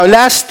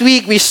Last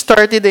week, we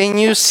started a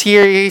new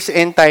series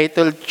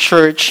entitled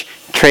Church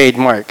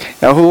Trademark.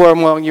 Now, who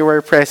among you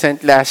were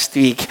present last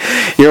week?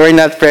 You were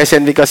not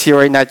present because you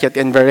were not yet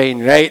in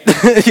Bahrain, right?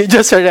 You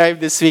just arrived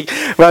this week.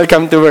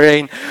 Welcome to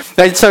Bahrain.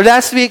 Right, so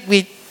last week,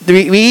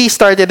 we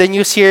started a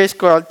new series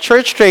called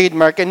Church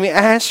Trademark, and we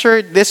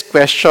answered this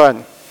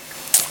question.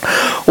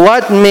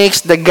 What makes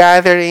the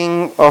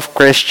gathering of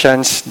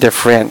Christians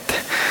different?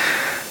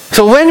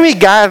 So when we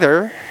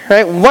gather,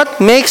 right, what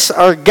makes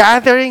our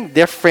gathering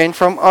different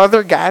from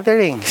other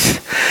gatherings?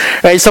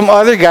 Right, some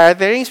other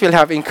gatherings will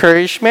have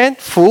encouragement,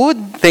 food.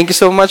 Thank you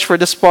so much for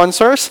the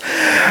sponsors.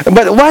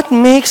 But what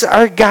makes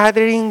our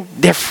gathering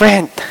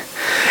different?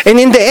 And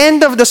in the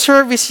end of the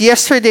service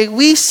yesterday,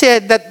 we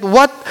said that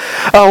what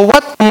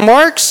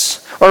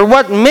marks or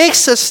what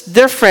makes us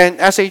different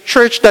as a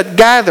church that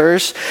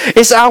gathers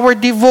is our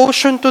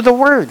devotion to the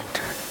Word.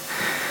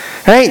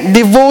 Right?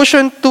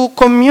 Devotion to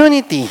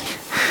community.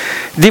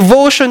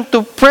 Devotion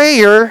to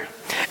prayer.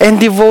 And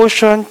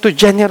devotion to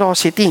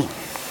generosity.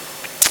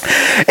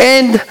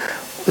 And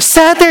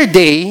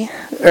Saturday,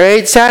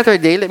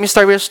 let me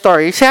start with a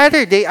story.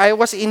 Saturday, I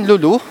was in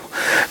Lulu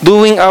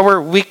doing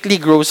our weekly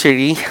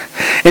grocery.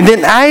 And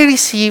then I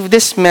received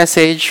this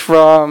message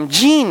from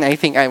Gene, I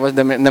think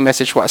the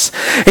message was.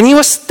 And he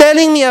was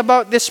telling me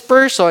about this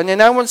person,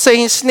 and I won't say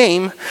his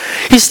name.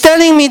 He's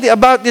telling me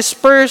about this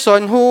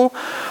person who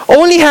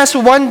only has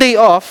one day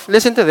off.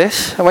 Listen to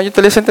this. I want you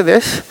to listen to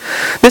this.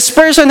 This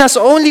person has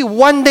only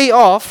one day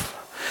off.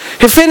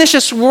 He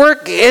finishes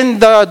work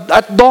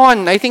at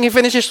dawn. I think he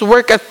finishes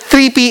work at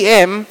 3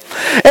 p.m.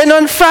 And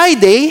on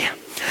Friday,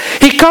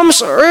 he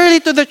comes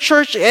early to the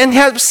church and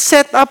helps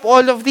set up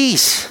all of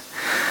these.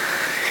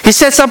 He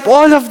sets up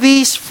all of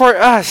these for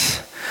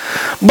us.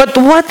 But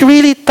what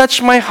really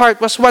touched my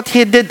heart was what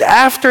he did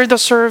after the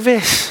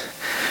service.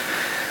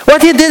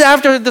 What he did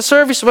after the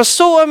service was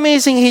so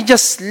amazing. He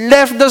just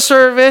left the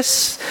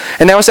service.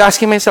 And I was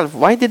asking myself,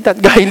 why did that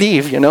guy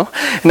leave, And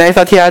I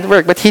thought he had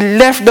work. But he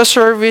left the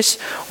service,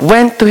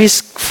 went to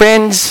his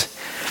friends,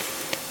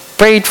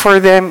 prayed for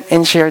them,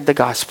 and shared the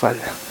gospel.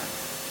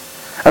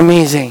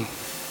 Amazing.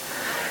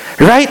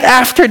 Right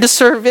after the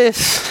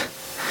service,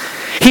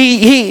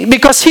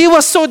 because he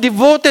was so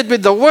devoted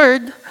with the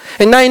Word,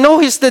 and I know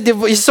he's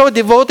so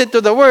devoted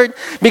to the Word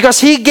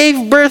because he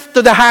gave birth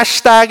to the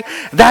hashtag,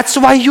 that's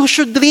why you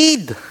should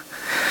read.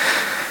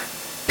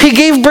 He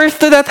gave birth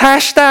to that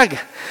hashtag.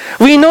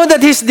 We know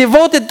that he's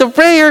devoted to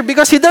prayer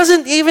because he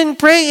doesn't even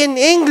pray in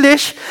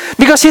English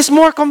because he's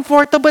more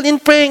comfortable in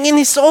praying in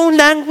his own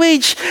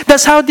language.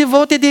 That's how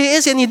devoted he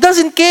is, and he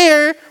doesn't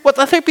care what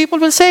other people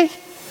will say.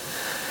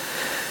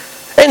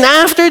 And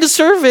after the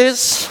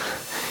service,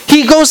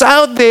 he goes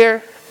out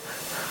there,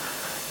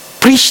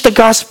 preach the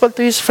gospel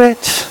to his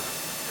friends.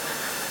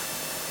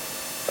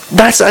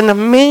 That's an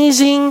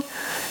amazing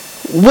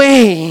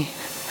way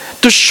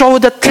to show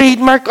the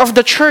trademark of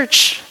the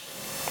church.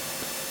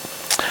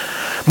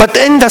 But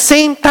in the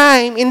same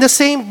time, in the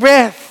same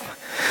breath,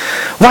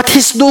 what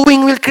he's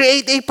doing will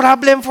create a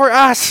problem for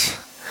us.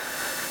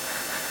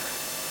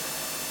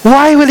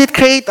 Why will it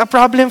create a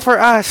problem for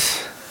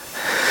us?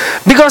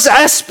 Because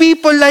as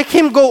people like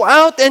him go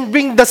out and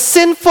bring the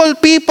sinful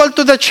people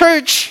to the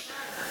church,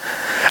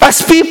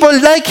 as people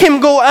like him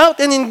go out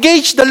and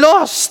engage the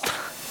lost,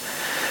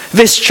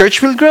 this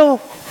church will grow.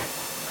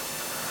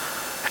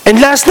 And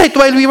last night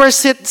while we were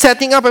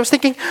setting up, I was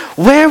thinking,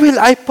 where will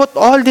I put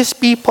all these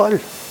people?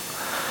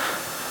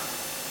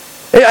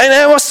 And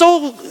I was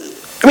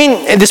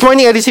this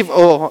morning I received,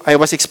 I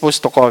was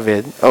exposed to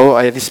COVID.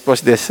 I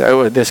exposed this.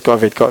 This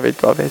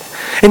COVID.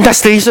 And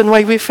that's the reason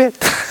why we fit.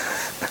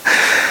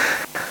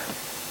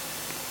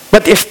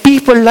 But if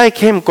people like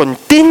him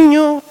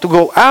continue to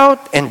go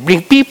out and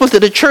bring people to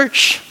the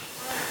church,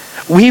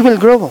 we will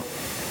grow.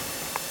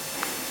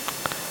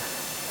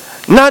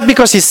 Not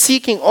because he's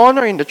seeking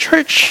honor in the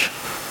church.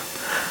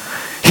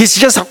 He's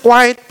just a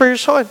quiet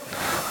person.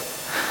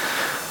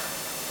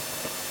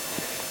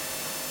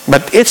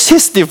 But it's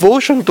his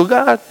devotion to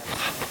God.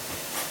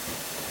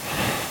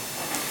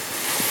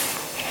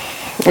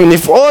 And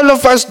if all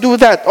of us do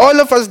that, all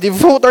of us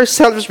devote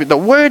ourselves with the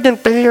Word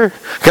and prayer,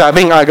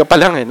 grabing aga pa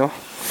lang, no?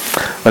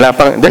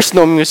 There's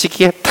no music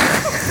yet.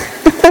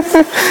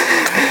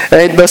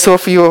 Right? Those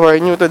of you who are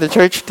new to the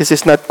church, this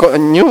is not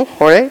new,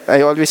 alright?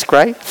 I always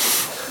cry.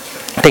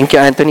 Thank you,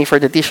 Anthony, for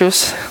the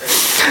tissues.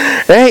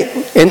 Right?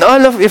 And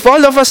if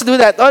all of us do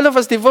that, all of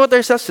us devote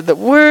ourselves to the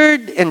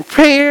Word and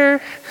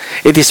prayer,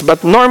 it is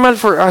but normal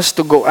for us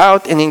to go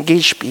out and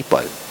engage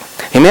people.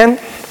 Amen?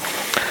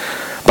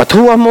 But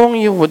who among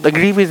you would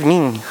agree with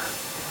me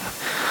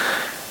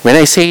when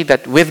I say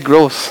that with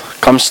growth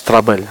comes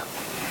trouble?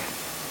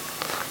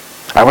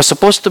 I was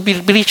supposed to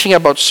be preaching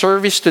about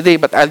service today,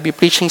 but I'll be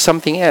preaching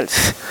something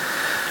else.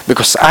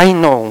 Because I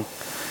know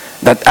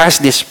that as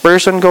this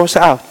person goes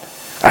out,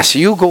 as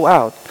you go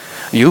out,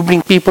 you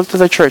bring people to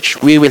the church,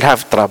 we will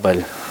have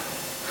trouble.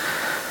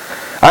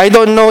 I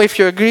don't know if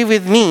you agree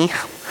with me,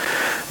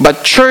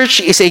 but church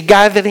is a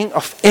gathering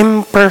of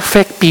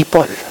imperfect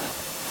people.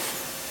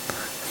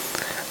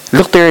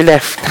 Look to your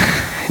left.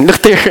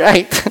 Look to your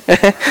right.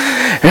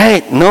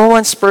 Right? No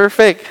one's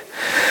perfect.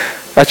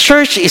 A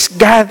church is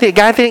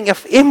gathering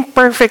of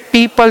imperfect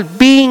people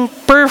being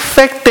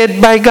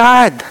perfected by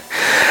God.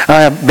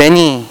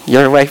 Benny,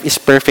 your wife is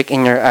perfect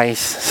in your eyes,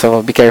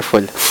 so be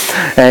careful.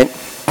 Right?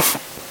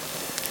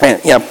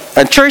 Yeah,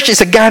 a church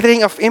is a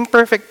gathering of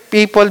imperfect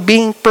people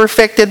being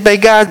perfected by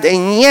God.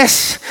 And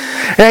yes,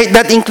 right,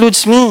 that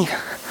includes me.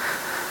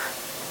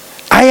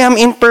 I am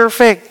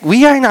imperfect.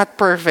 We are not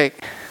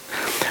perfect.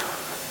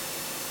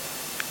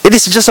 It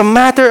is just a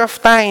matter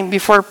of time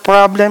before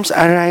problems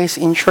arise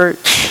in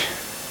church.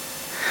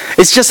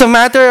 It's just a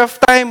matter of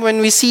time when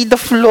we see the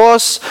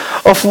flaws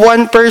of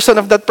one person,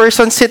 of that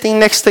person sitting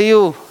next to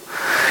you.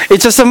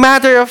 It's just a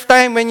matter of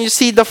time when you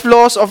see the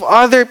flaws of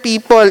other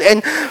people,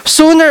 and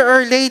sooner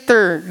or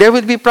later, there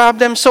will be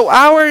problems. So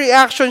our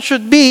reaction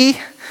should be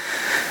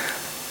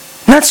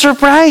not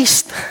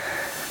surprised.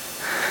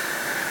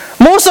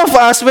 Most of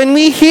us, when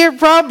we hear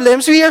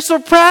problems, we are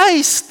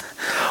surprised.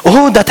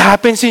 Oh, that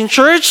happens in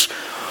church?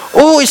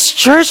 Oh, it's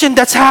church and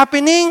that's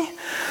happening?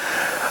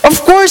 Of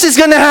course it's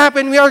going to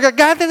happen. We are a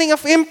gathering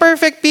of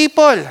imperfect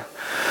people.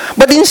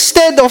 But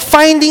instead of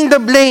finding the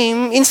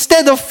blame,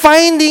 instead of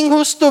finding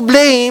who's to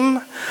blame,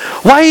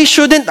 why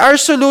shouldn't our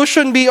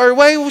solution be, or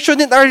why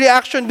shouldn't our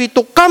reaction be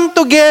to come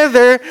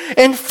together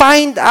and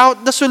find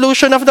out the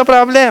solution of the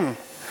problem?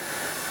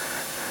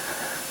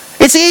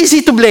 It's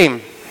easy to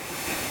blame.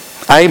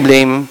 I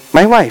blame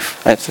my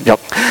wife. That's a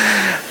joke.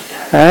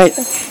 Right?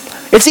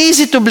 It's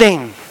easy to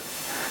blame.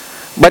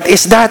 But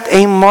is that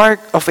a mark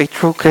of a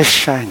true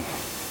Christian?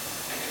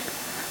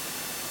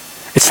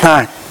 It's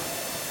not.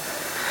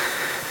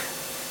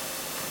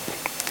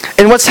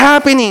 And what's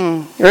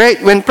happening,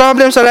 right, when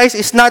problems arise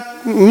is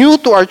not new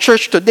to our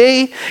church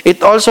today.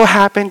 It also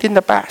happened in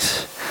the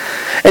past.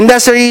 And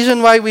that's the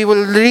reason why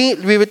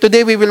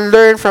today we will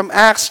learn from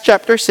Acts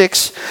chapter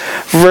 6,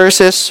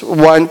 verses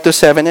 1 to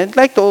 7. I'd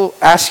like to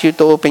ask you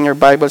to open your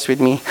Bibles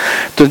with me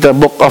to the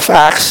book of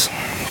Acts,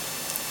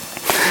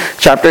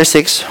 chapter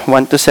 6,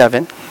 1 to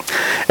 7.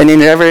 And in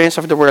reverence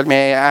of the word,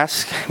 may I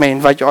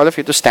invite all of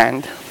you to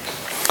stand.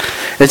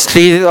 Let's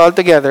read it all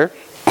together.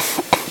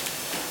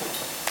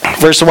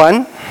 Verse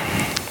 1.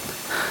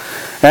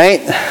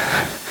 Right?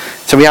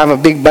 So we have a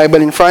big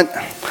Bible in front.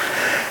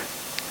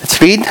 Let's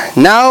read.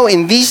 Now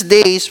in these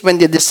days, when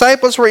the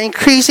disciples were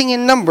increasing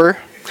in number,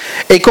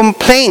 a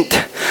complaint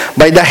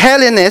by the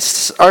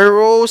Hellenists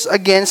arose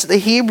against the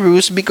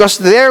Hebrews because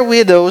their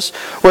widows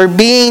were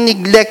being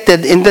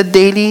neglected in the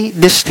daily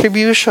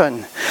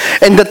distribution.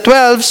 And the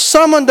 12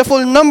 summoned the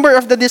full number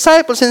of the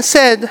disciples and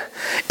said,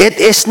 "It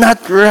is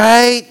not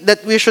right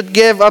that we should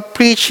give up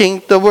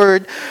preaching the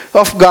word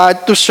of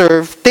God to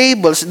serve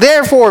tables.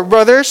 Therefore,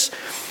 brothers,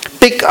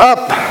 pick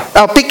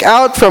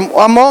out from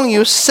among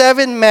you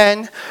 7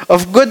 men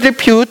of good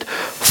repute,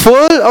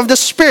 full of the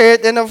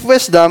Spirit and of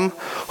wisdom,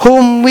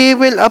 whom we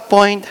will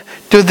appoint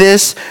to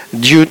this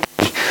duty.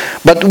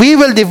 But we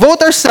will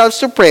devote ourselves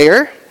to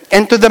prayer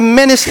and to the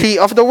ministry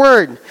of the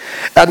word."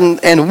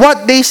 And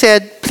what they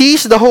said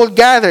pleased the whole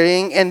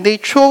gathering, and they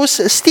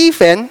chose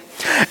Stephen,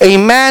 a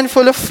man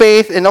full of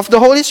faith and of the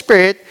Holy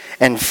Spirit,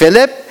 and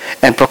Philip,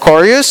 and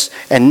Prochorus,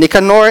 and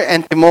Nicanor,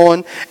 and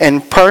Timon,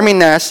 and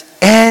Parmenas,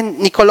 and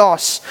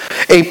Nicholas,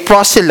 a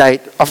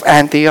proselyte of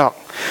Antioch.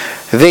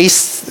 They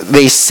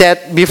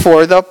sat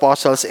before the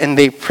apostles, and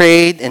they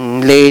prayed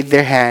and laid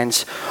their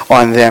hands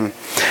on them.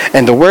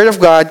 And the word of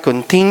God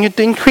continued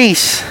to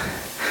increase,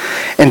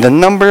 and the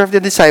number of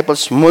the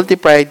disciples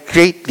multiplied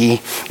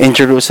greatly in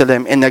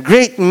Jerusalem, and a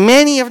great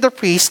many of the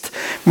priests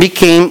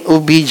became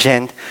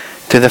obedient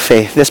to the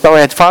faith. Let's bow our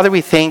heads. Father,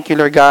 we thank you,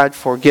 Lord God,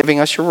 for giving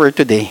us your word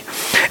today.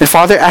 And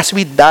Father, as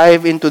we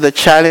dive into the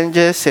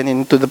challenges and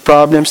into the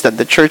problems that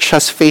the church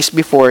has faced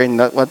before and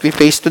what we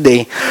face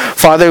today,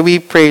 Father, we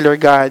pray,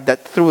 Lord God,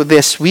 that through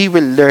this we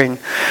will learn,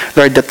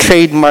 Lord, the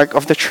trademark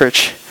of the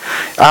church,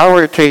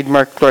 our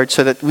trademark, Lord,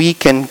 so that we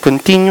can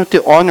continue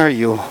to honor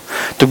you,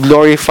 to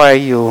glorify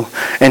you,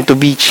 and to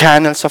be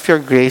channels of your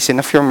grace and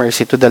of your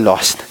mercy to the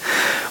lost.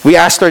 We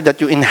ask, Lord,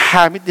 that you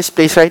inhabit this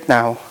place right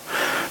now.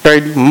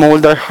 Lord,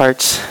 mold our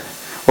hearts,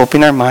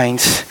 open our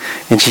minds.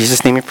 In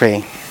Jesus' name we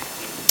pray.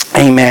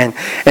 Amen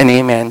and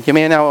amen. You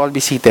may now all be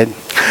seated.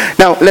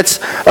 Now,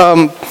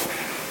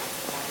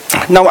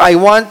 now I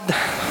want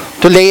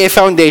to lay a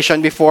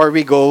foundation before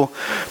we go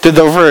to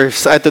the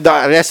verse, to the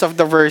rest of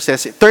the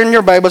verses. Turn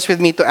your Bibles with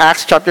me to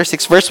Acts chapter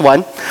 6, verse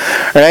 1.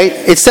 Right?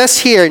 It says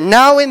here,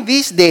 "Now in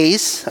these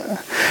days,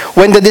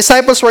 when the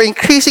disciples were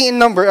increasing in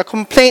number, a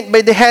complaint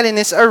by the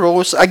Hellenists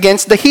arose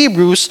against the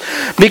Hebrews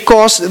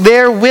because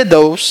their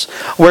widows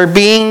were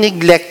being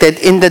neglected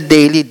in the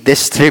daily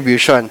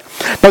distribution."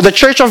 Now, the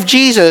Church of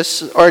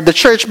Jesus, or the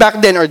church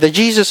back then, or the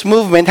Jesus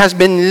movement, has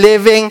been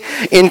living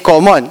in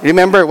common.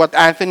 Remember what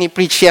Anthony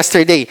preached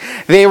yesterday.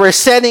 They were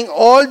selling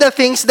all the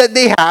things that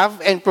they have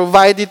and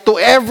provide it to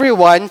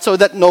everyone so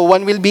that no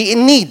one will be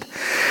in need.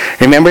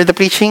 Remember the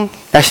preaching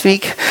last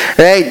week?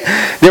 Right?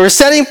 They were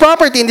selling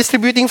property and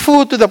distributing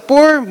food to the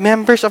poor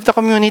members of the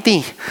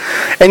community.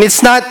 And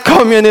it's not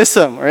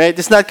communism, right?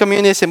 It's not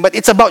communism, but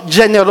it's about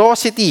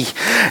generosity.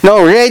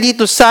 No, ready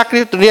to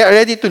sacrifice,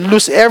 ready to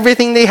lose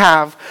everything they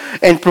have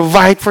and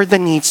provide for the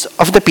needs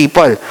of the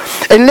people.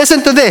 And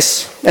listen to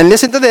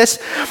this.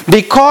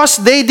 Because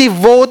they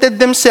devoted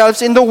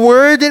themselves in the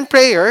word and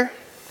prayer,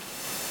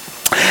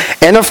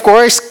 and of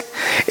course,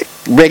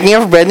 breaking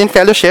of bread and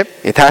fellowship,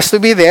 it has to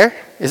be there.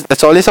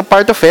 That's always a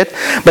part of it.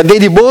 But they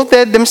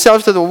devoted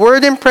themselves to the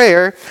word and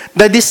prayer.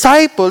 The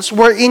disciples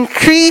were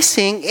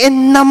increasing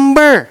in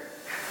number.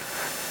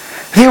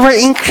 They were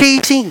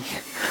increasing,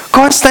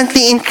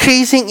 constantly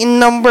increasing in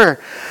number.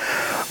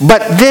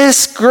 But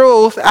this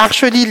growth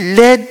actually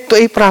led to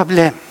a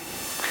problem.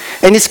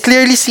 And it's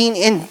clearly seen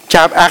in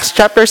Acts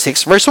chapter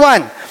 6, verse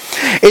 1.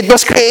 It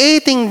was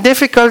creating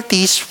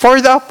difficulties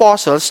for the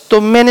apostles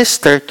to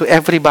minister to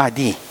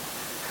everybody.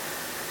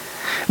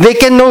 They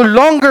can no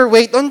longer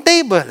wait on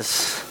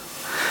tables.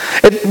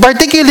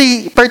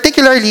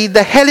 Particularly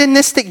the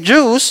Hellenistic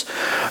Jews,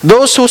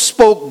 those who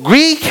spoke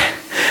Greek,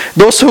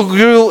 those who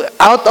grew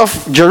out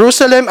of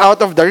Jerusalem,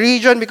 out of the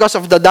region because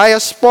of the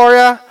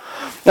diaspora,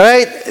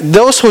 right?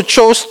 Those who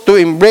chose to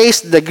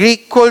embrace the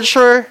Greek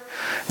culture,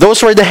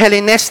 those were the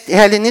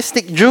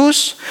Hellenistic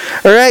Jews,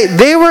 right?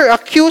 They were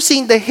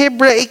accusing the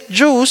Hebraic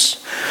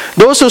Jews,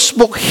 those who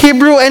spoke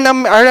Hebrew and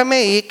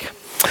Aramaic,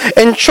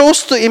 and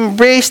chose to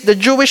embrace the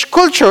Jewish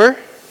culture,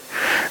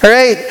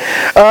 right?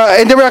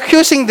 And they were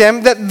accusing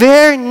them that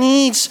their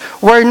needs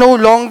were no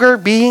longer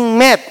being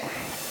met.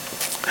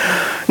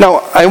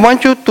 Now, I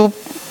want you to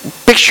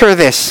picture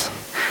this.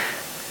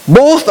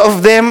 Both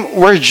of them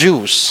were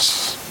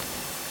Jews.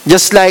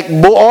 Just like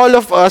all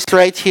of us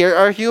right here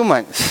are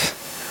humans.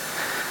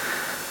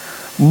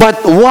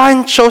 But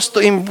one chose to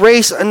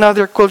embrace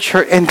another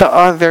culture and the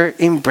other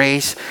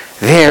embrace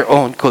their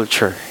own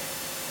culture.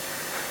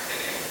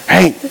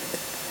 Right?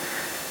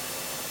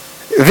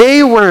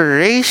 They were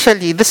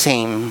racially the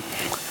same,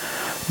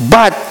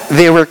 but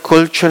they were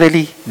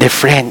culturally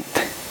different.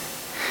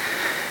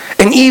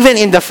 And even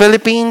in the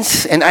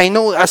Philippines, and I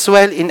know as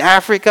well in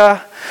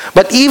Africa,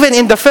 but even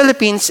in the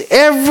Philippines,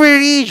 every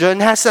region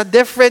has a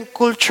different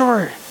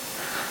culture.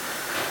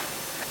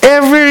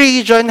 Every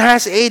region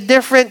has a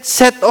different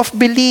set of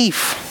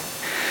belief.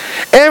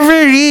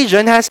 Every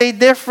region has a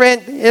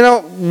different,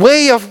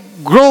 way of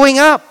growing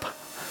up.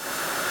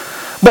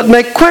 But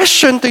my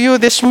question to you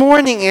this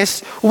morning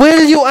is,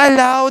 will you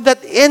allow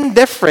that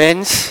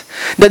indifference,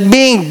 that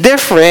being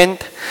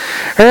different,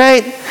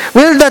 right?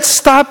 Will that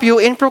stop you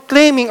in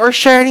proclaiming or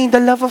sharing the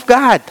love of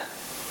God?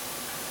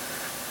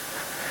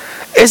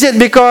 Is it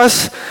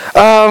because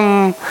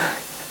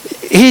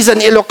he's an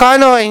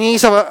Ilocano and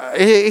he's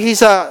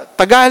a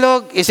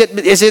Tagalog? Is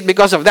it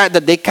because of that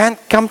they can't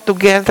come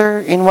together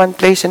in one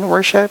place and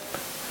worship?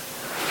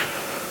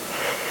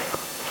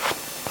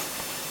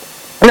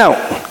 Now,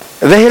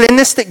 the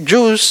Hellenistic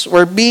Jews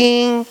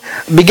began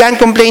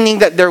complaining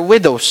that their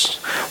widows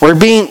were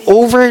being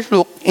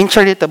overlooked in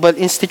charitable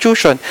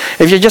institution.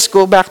 If you just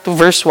go back to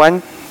verse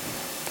 1.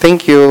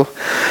 Thank you.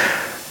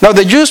 Now,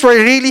 the Jews were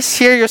really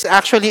serious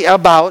actually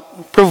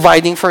about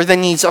providing for the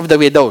needs of the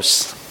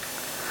widows.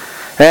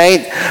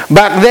 Right?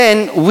 Back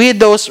then,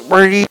 widows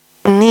were really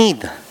in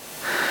need.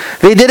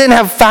 They didn't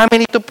have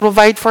family to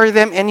provide for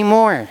them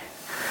anymore.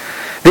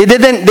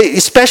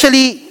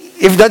 Especially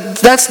if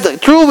that's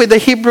true with the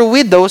Hebrew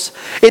widows,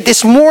 it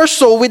is more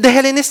so with the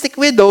Hellenistic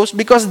widows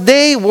because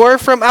they were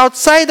from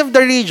outside of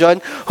the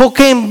region who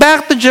came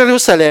back to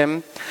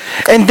Jerusalem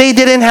and they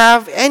didn't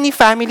have any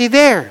family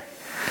there.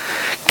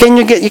 Can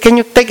you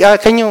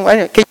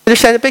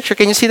understand the picture?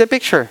 Can you see the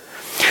picture?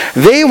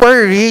 They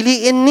were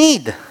really in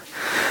need.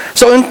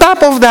 So on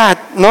top of that,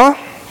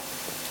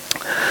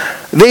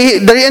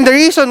 the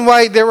reason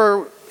why there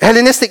were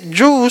Hellenistic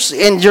Jews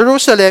in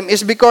Jerusalem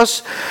is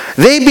because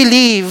they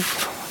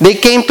believe they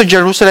came to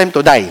Jerusalem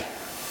to die.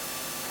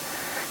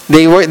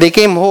 They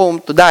came home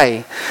to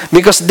die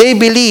because they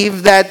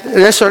believe that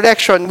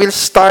resurrection will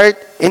start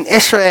in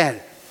Israel.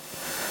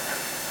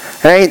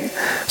 Right?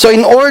 So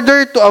in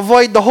order to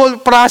avoid the whole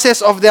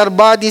process of their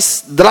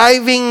bodies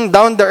driving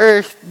down the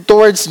earth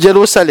towards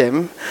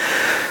Jerusalem,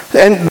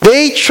 and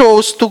they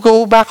chose to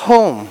go back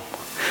home.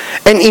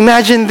 And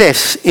imagine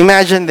this.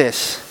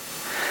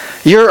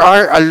 You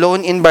are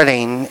alone in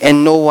Bahrain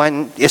and no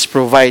one is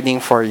providing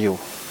for you.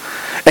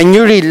 And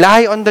you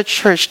rely on the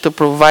church to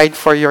provide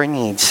for your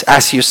needs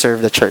as you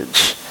serve the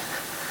church.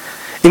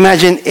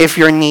 Imagine if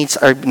your needs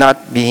are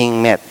not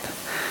being met.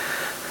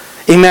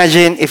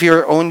 Imagine if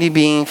you're only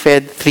being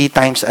fed 3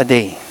 times a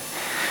day.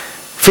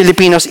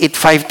 Filipinos eat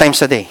 5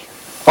 times a day.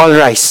 All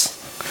rice.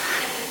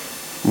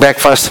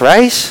 Breakfast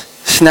rice,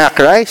 snack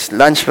rice,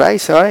 lunch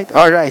rice,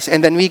 all rice.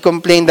 And then we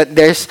complain that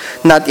there's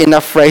not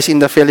enough rice in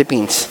the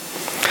Philippines.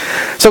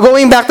 So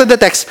going back to the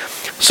text.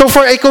 So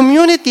for a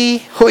community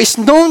who is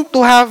known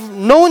to have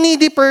no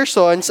needy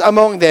persons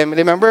among them,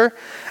 remember,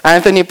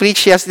 Anthony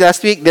preached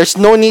last week, there's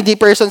no needy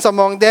persons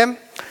among them.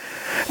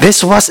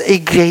 This was a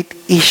great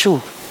issue.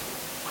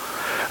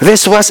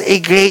 This was a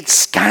great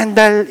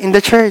scandal in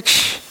the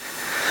church.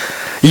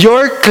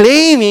 You're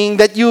claiming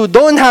that you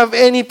don't have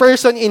any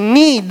person in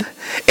need,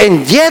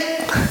 and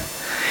yet,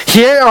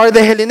 here are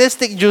the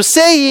Hellenistic Jews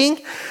saying,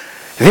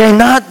 they're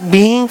not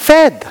being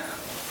fed.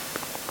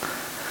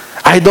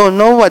 I don't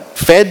know what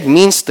fed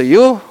means to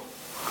you,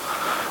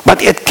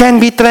 but it can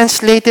be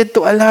translated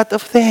to a lot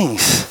of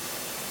things.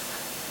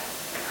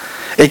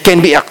 It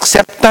can be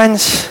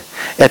acceptance,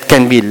 it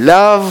can be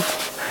love,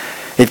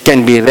 it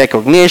can be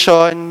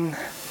recognition,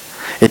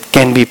 it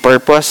can be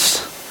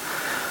purpose.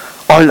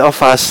 All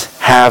of us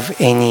have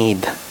a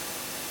need.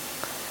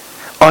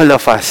 All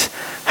of us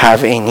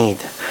have a need.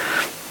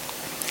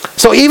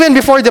 So even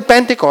before the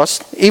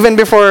Pentecost, even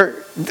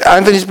before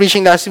Anthony's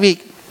preaching last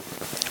week,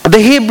 the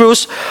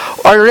Hebrews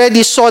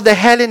already saw the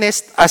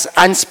Hellenists as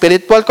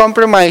unspiritual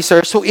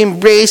compromisers who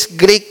embraced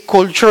Greek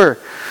culture.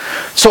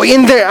 So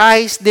in their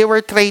eyes, they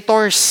were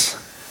traitors.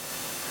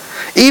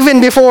 Even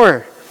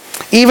before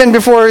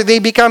they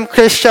become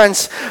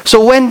Christians.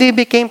 So when they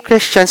became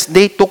Christians,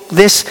 they took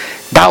these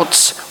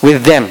doubts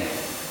with them.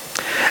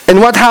 And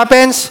what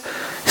happens?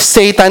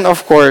 Satan,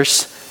 of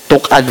course,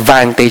 took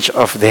advantage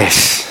of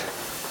this.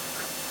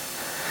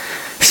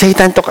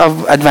 Satan took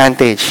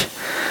advantage.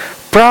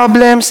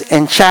 Problems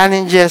and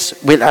challenges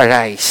will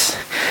arise.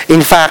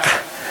 In fact,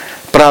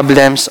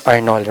 problems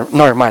are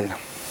normal.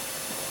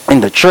 In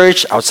the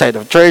church, outside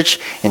of church,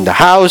 in the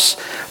house,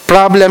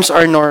 problems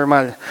are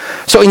normal.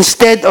 So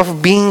instead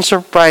of being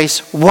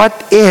surprised,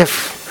 what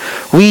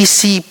if we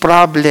see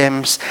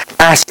problems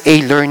as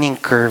a learning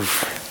curve?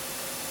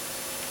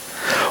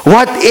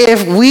 What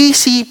if we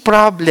see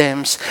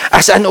problems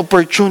as an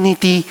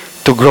opportunity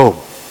to grow?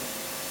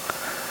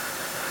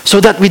 So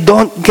that we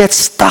don't get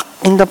stuck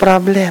in the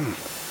problem.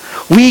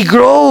 We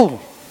grow.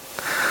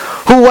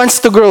 Who wants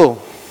to grow?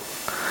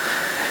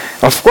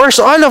 Of course,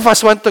 all of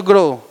us want to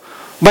grow.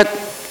 But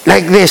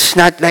like this,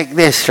 not like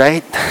this,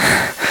 right?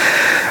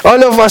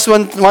 All of us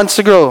wants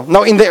to grow.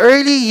 Now, in the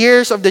early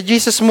years of the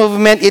Jesus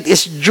movement, it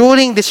is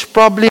during these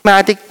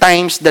problematic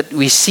times that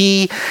we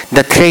see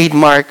the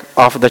trademark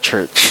of the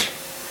church.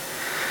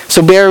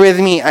 So bear with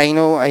me. I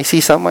know I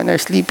see someone are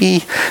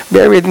sleepy.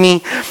 Bear with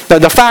me. Now,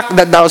 the fact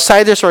that the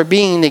outsiders were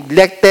being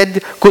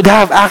neglected could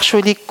have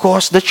actually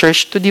caused the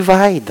church to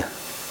divide.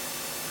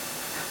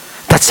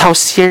 That's how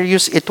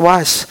serious it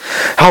was.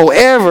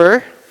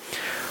 However,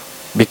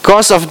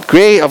 because of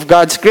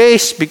God's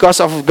grace, because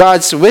of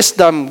God's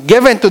wisdom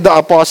given to the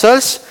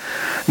apostles,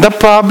 the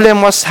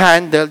problem was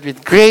handled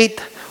with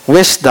great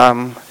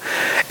wisdom,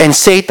 and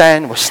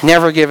Satan was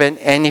never given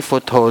any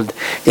foothold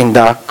in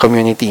the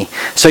community.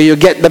 So you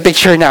get the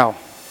picture now.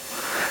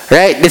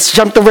 Right? Let's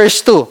jump to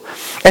verse 2.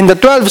 And the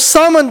 12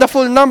 summoned the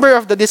full number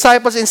of the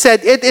disciples and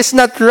said, "It is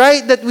not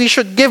right that we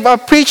should give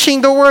up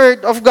preaching the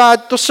word of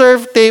God to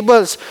serve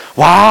tables."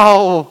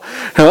 Wow!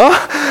 Huh?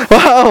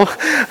 Wow!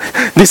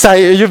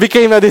 You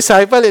became a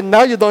disciple and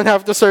now you don't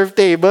have to serve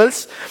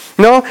tables.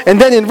 No? And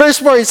then in verse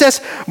 4 it says,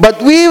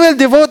 "But we will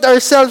devote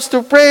ourselves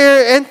to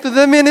prayer and to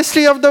the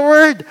ministry of the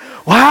word."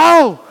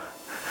 Wow!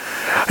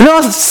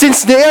 No,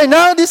 since they are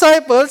now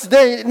disciples,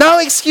 they're now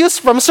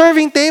excused from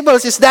serving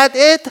tables. Is that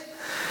it?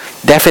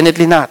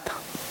 Definitely not.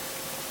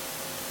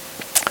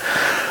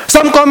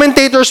 Some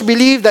commentators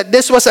believe that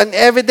this was an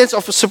evidence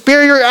of a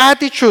superior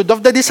attitude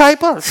of the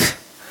disciples.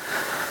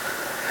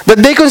 That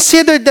they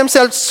considered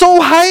themselves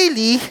so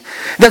highly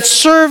that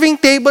serving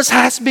tables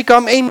has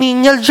become a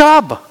menial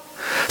job.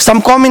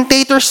 Some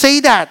commentators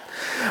say that.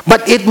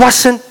 But it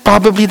wasn't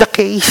probably the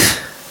case.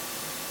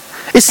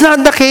 It's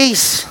not the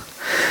case.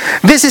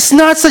 This is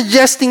not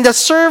suggesting that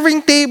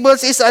serving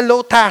tables is a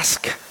low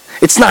task.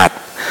 It's not.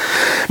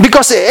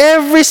 Because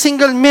every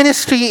single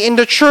ministry in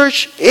the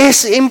church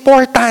is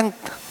important.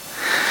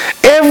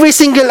 Every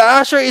single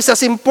usher is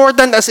as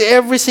important as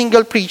every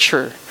single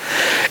preacher.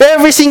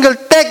 Every single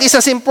tech is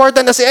as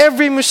important as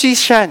every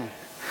musician.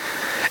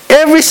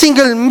 Every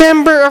single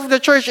member of the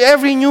church,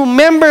 every new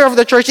member of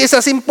the church is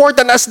as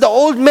important as the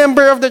old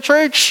member of the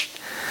church.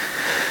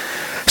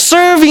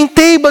 Serving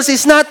tables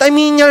is not a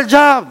menial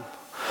job.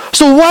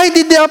 So why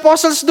did the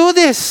apostles do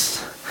this?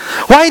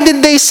 Why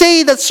did they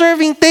say that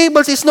serving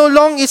tables is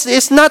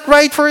not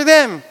right for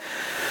them?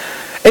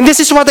 And this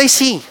is what I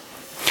see.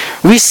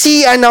 We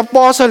see an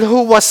apostle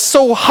who was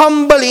so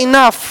humble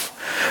enough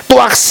to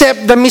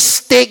accept the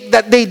mistake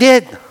that they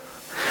did.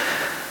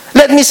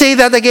 Let me say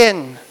that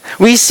again.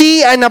 We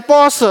see an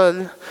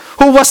apostle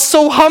who was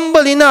so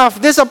humble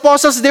enough. These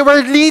apostles, they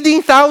were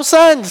leading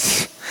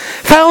thousands.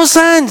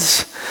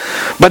 Thousands.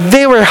 But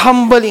they were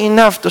humble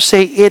enough to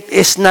say it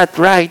is not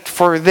right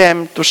for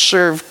them to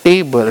serve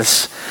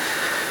tables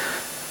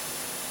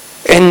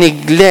and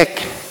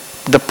neglect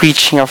the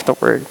preaching of the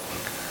word.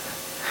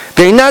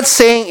 They're not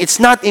saying it's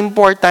not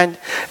important.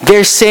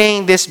 They're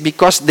saying this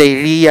because they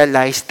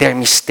realized their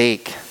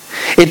mistake.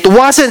 It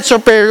wasn't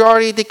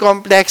superiority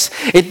complex.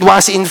 It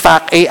was in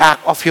fact an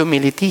act of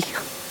humility.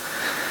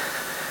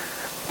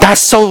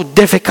 That's so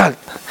difficult.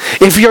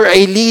 If you're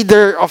a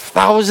leader of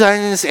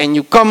thousands and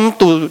you come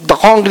to the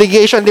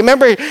congregation,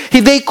 remember,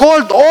 they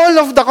called all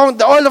of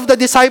the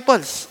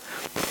disciples.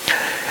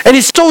 And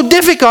it's so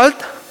difficult.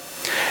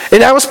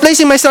 And I was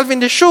placing myself in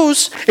the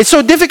shoes. It's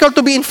so difficult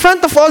to be in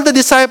front of all the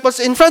disciples,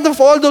 in front of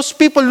all those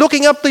people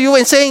looking up to you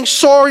and saying,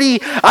 sorry,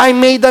 I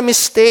made a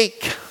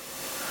mistake.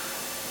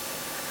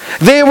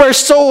 They were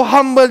so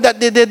humble that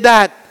they did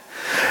that.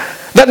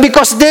 That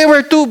because they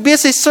were too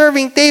busy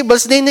serving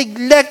tables, they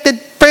neglected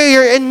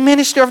prayer and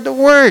ministry of the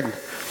word.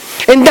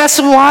 And that's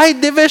why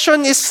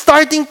division is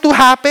starting to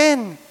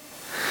happen.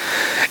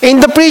 In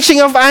the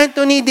preaching of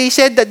Anthony, they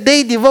said that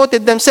they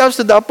devoted themselves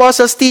to the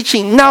apostles'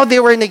 teaching. Now they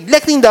were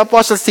neglecting the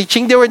apostles'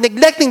 teaching. They were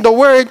neglecting the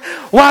word.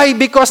 Why?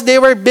 Because they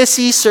were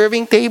busy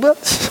serving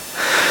tables.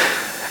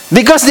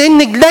 Because they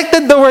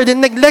neglected the word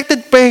and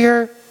neglected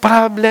prayer,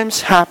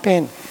 problems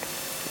happen.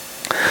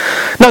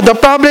 Now, the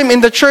problem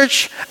in the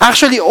church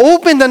actually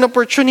opened an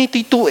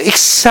opportunity to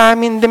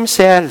examine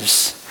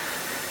themselves.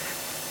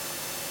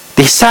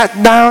 They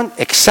sat down,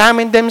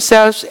 examined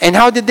themselves, and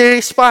how did they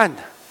respond?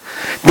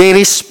 They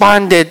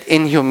responded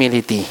in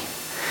humility.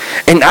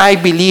 And I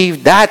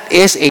believe that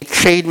is a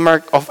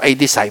trademark of a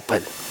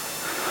disciple.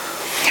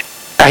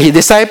 A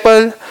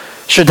disciple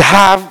should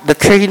have the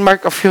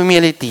trademark of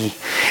humility,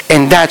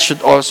 and that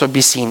should also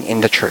be seen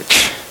in the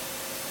church.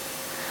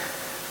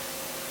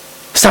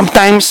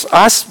 Sometimes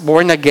us,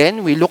 born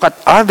again, we look at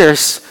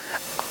others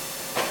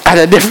at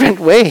a different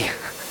way.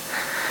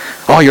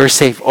 Oh, you're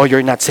safe. Oh,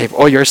 you're not safe.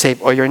 Oh, you're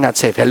safe. Oh, you're not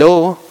safe.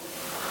 Hello?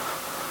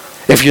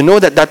 If you know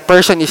that that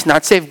person is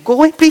not safe,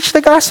 go and preach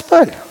the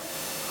gospel.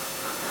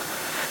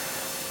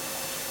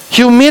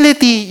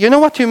 Humility, you know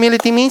what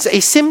humility means? A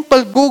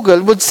simple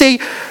Google would say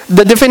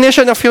the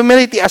definition of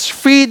humility as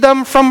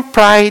freedom from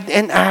pride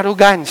and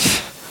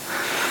arrogance.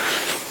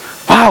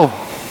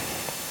 Wow.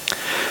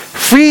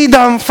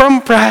 Freedom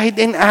from pride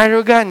and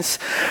arrogance.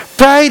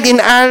 Pride and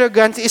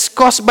arrogance is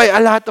caused by a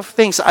lot of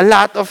things.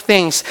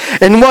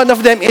 And one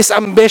of them is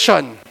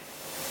ambition.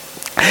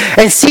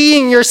 And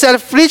seeing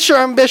yourself reach your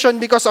ambition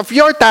because of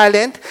your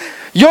talent,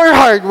 your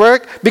hard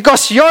work,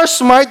 because you're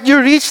smart,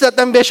 you reach that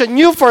ambition.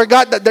 You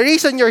forgot that the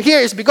reason you're here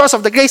is because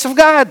of the grace of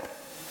God.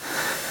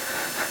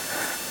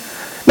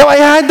 Now, I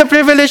had the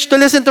privilege to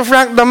listen to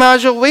Frank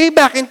Damajo way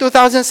back in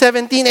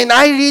 2017, and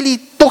I really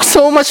took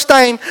so much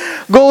time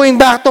going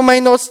back to my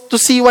notes to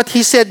see what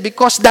he said,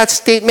 because that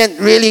statement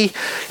really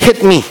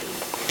hit me.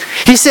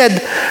 He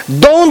said,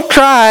 don't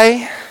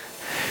try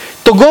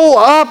to go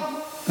up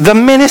the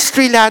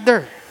ministry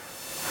ladder.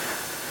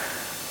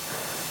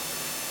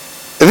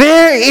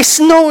 There is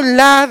no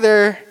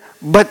ladder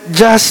but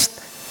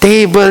just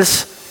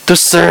tables to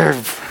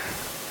serve.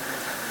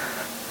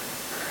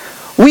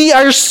 We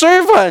are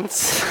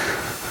servants,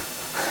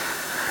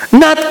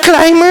 not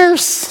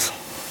climbers.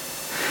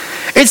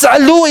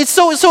 It's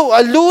so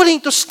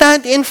alluring to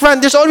stand in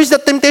front. There's always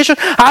that temptation.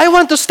 I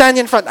want to stand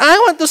in front. I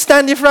want to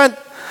stand in front.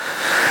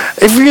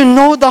 If you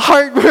know the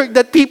hard work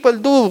that people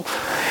do,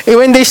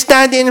 when they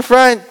stand in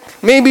front,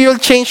 maybe you'll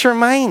change your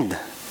mind.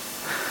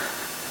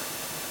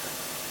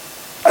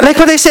 Like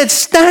what I said,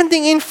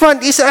 standing in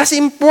front is as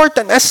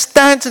important as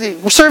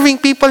serving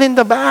people in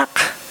the back.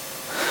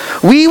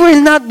 We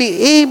will not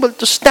be able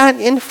to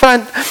stand in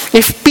front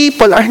if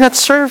people are not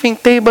serving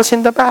tables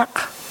in the back.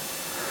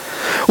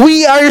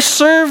 We are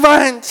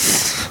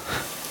servants,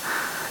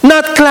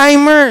 not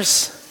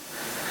climbers.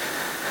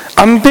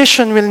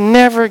 Ambition will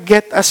never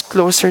get us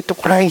closer to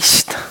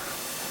Christ.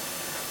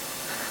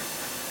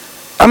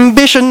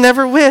 Ambition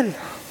never will.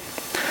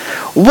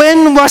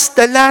 When was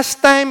the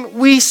last time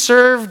we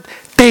served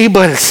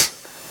tables?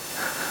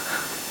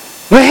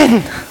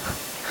 When?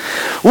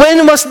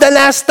 When was the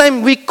last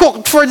time we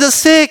cooked for the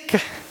sick?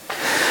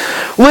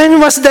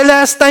 When was the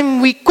last time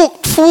we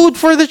cooked food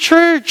for the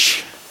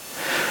church?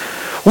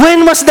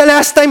 When was the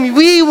last time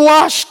we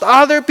washed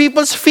other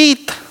people's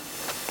feet?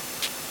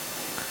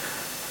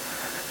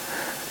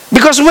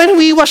 Because when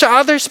we wash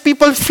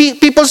people's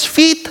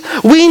feet,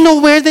 we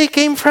know where they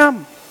came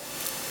from.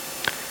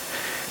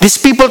 These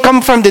people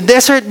come from the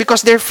desert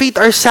because their feet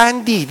are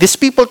sandy. These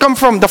people come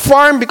from the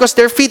farm because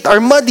their feet are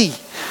muddy.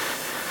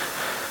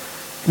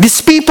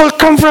 These people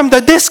come from the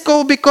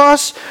disco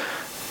because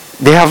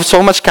they have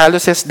so much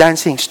calluses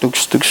dancing. Stug,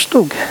 stug,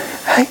 stug.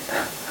 Right?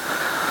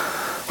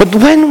 But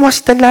when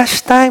was the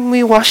last time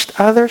we washed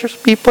other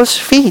people's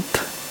feet?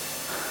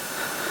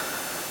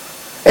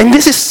 And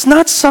this is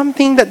not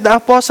something that the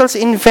apostles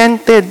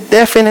invented.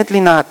 Definitely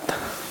not.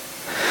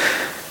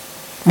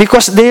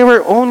 Because they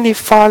were only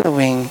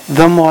following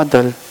the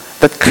model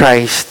that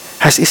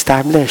Christ has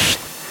established.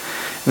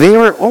 They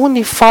were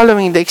only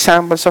following the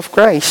examples of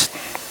Christ.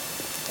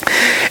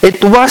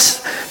 It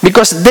was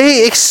because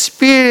they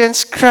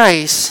experienced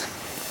Christ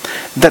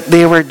that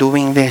they were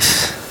doing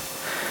this.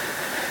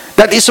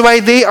 That is why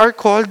they are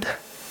called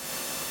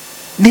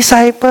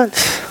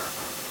disciples.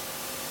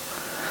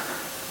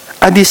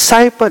 A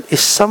disciple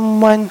is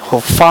someone who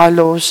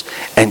follows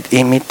and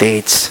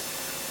imitates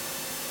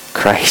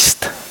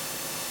Christ.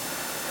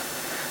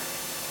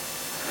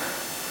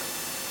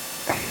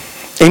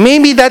 And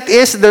maybe that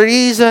is the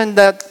reason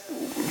that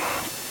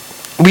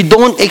we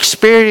don't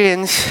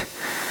experience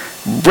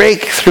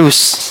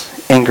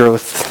breakthroughs and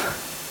growth.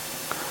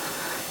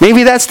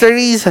 Maybe that's the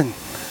reason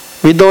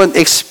we don't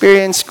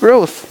experience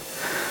growth.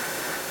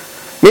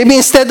 Maybe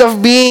instead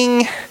of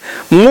being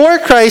more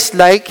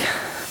Christ-like,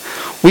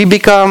 we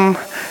become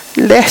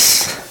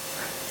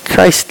less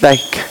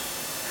Christ-like.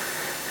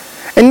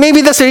 And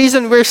maybe that's the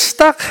reason we're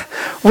stuck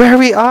where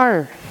we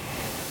are.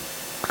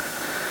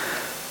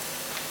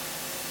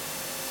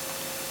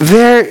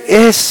 There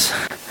is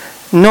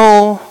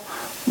no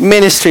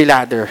ministry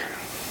ladder.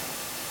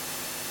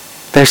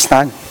 There's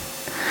none.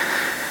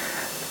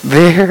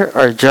 There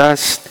are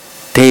just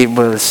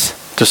tables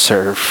to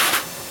serve.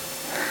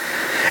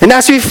 And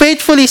as we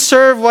faithfully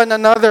serve one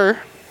another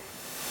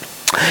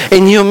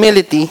in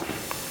humility,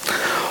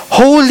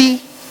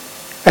 holy,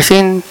 as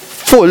in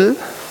full,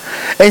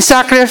 and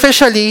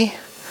sacrificially,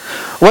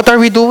 what are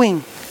we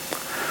doing?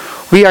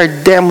 We are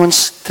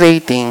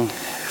demonstrating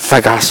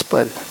the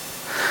gospel.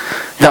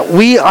 That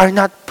we are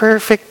not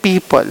perfect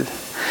people.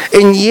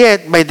 And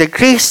yet, by the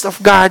grace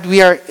of God,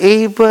 we are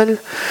able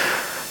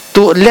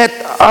to let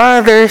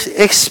others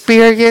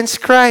experience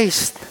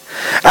Christ.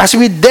 As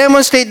we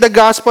demonstrate the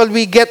gospel,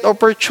 we get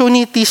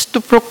opportunities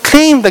to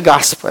proclaim the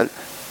gospel.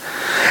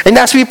 And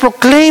as we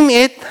proclaim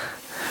it,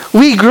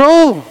 we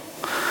grow.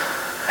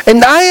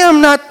 And I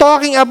am not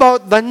talking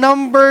about the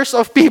numbers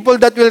of people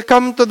that will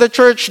come to the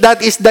church.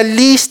 That is the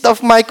least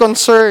of my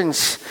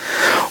concerns.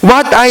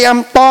 What I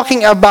am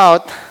talking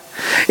about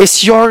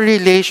is your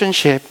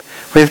relationship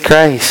with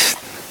Christ.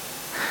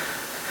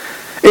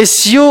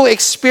 Is you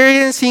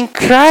experiencing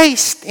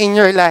Christ in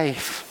your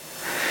life.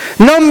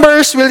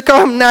 Numbers will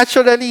come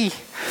naturally.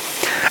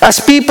 As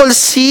people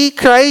see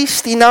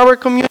Christ in our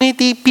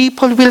community,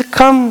 people will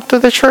come to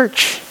the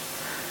church.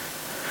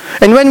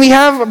 And when we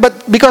have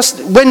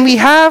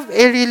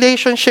a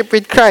relationship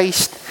with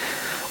Christ,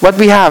 what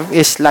we have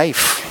is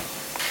life.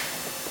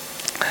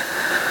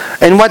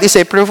 And what is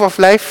a proof of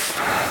life?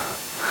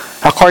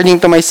 According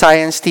to my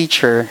science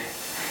teacher,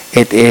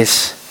 it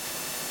is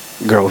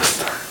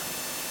growth.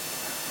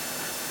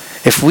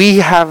 If we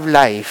have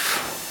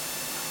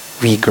life,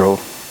 we grow.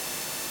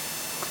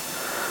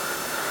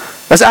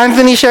 As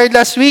Anthony shared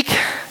last week,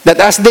 that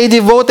as they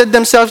devoted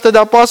themselves to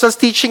the apostles'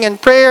 teaching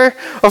and prayer,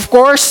 of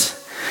course,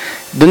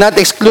 do not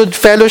exclude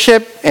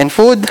fellowship and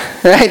food,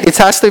 right? It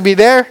has to be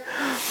there.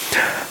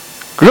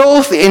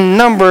 Growth in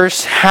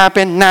numbers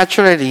happen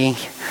naturally.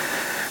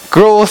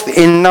 Growth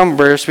in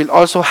numbers will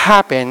also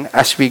happen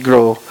as we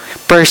grow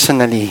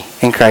personally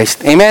in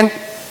Christ. Amen?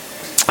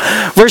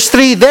 Verse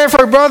 3,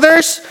 therefore,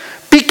 brothers,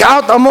 pick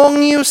out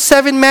among you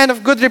 7 men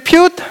of good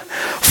repute,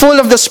 full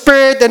of the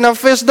Spirit and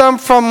of wisdom,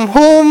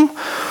 whom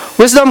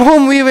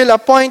we will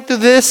appoint to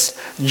this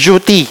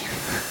duty.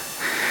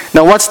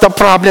 Now, what's the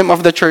problem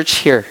of the church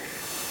here?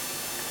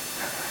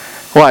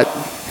 What?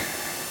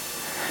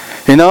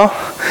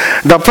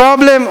 The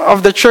problem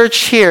of the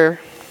church here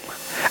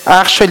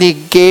actually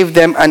gave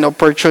them an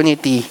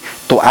opportunity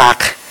to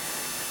act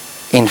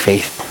in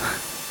faith.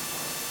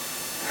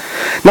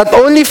 Not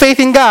only faith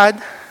in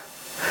God,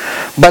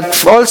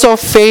 but also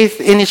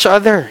faith in each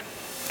other.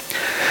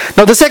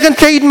 Now, the second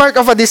trademark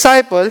of a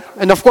disciple,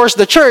 and of course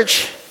the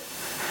church,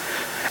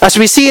 as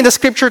we see in the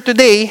scripture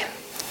today,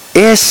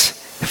 is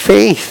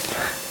faith.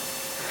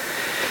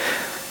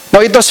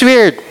 Now, it was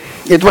weird.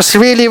 It was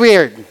really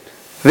weird.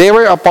 They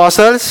were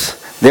apostles.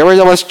 They were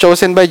the ones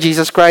chosen by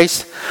Jesus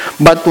Christ.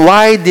 But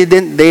why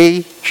didn't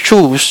they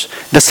choose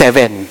the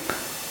 7?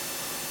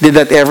 Did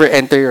that ever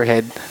enter your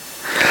head?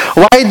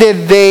 Why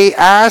did they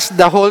ask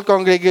the whole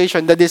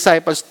congregation, the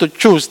disciples, to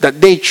choose,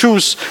 that they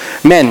choose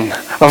men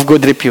of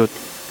good repute?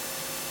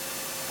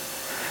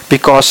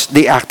 Because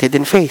they acted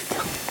in faith.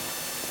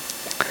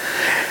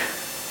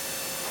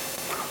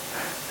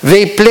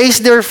 They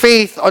placed their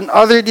faith on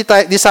other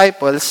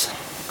disciples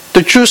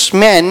to choose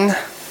men,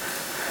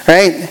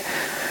 right,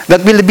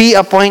 that will be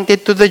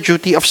appointed to the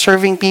duty of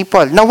serving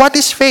people. Now, what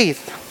is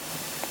faith?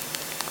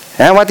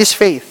 What is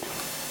faith?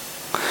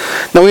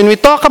 Now, when we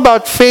talk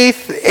about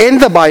faith in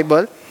the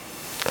Bible,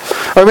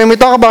 or when we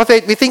talk about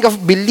faith, we think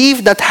of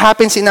belief that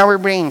happens in our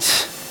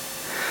brains.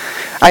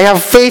 I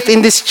have faith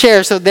in this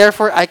chair, so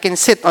therefore I can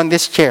sit on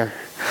this chair.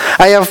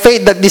 I have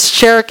faith that this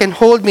chair can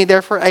hold me,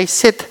 therefore I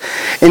sit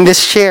in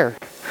this chair.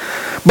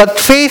 But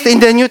faith in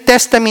the New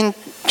Testament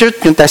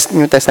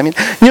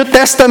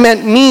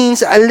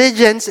means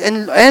allegiance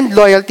and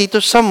loyalty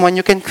to someone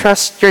you can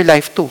trust your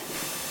life to.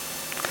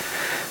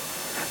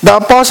 The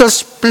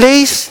apostles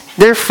placed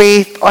their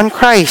faith on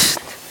Christ.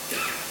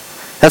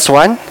 That's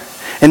one.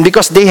 And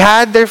because they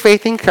had their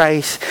faith in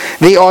Christ,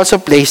 they also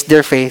placed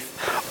their faith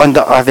on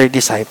the other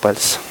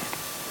disciples.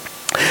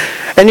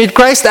 And with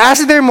Christ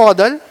as their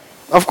model,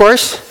 of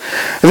course,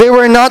 they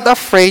were not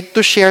afraid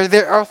to share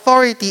their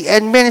authority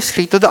and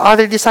ministry to the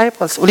other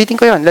disciples. Ulitin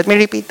ko yun. Let me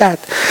repeat that.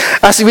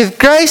 As with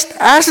Christ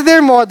as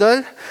their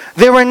model,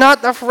 they were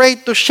not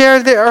afraid to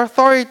share their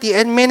authority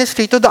and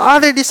ministry to the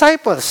other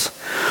disciples.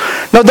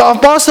 Now, the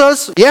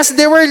apostles, yes,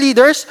 they were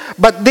leaders,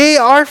 but they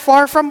are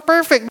far from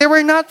perfect. They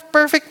were not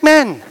perfect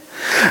men.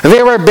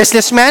 They were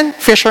businessmen,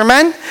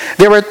 fishermen,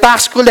 they were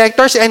tax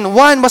collectors, and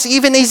one was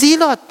even a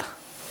zealot.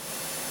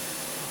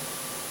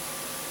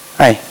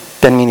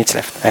 10 minutes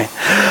left. Right?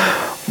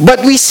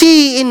 But we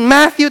see in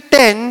Matthew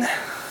 10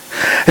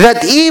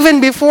 that even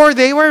before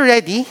they were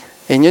ready,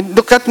 and you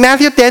look at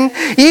Matthew 10,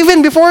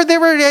 even before they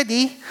were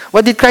ready,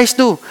 what did Christ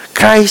do?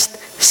 Christ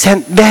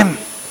sent them.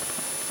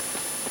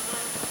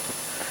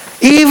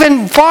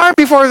 Even far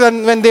before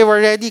when they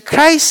were ready,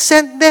 Christ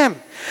sent them.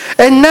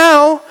 And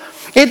now,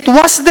 it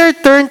was their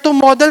turn to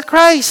model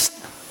Christ.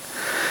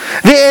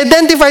 They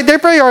identified their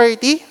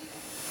priority,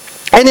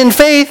 and in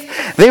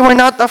faith, they were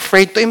not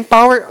afraid to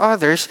empower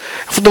others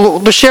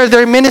to share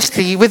their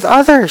ministry with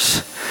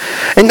others.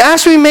 And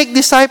as we make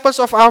disciples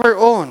of our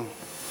own,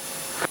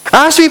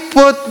 as we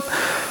put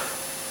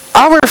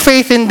our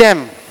faith in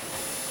them,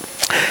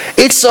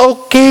 it's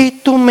okay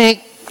to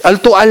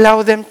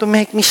allow them to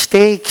make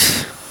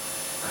mistakes.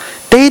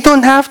 They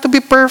don't have to be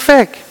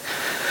perfect.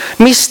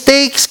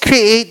 Mistakes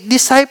create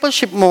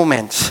discipleship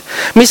moments.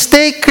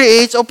 Mistake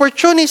creates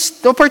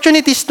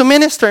opportunities to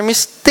minister.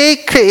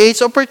 Mistake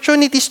creates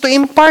opportunities to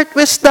impart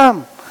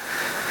wisdom.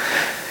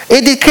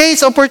 It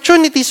creates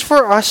opportunities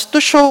for us to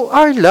show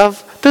our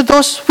love to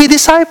those we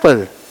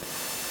disciple.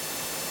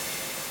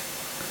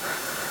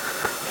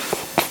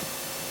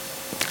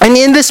 And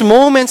in these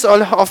moments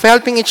of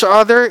helping each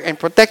other and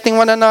protecting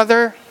one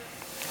another,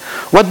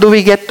 what do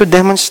we get to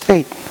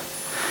demonstrate?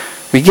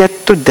 We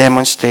get to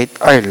demonstrate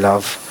our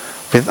love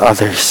with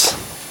others.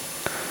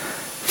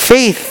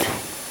 Faith.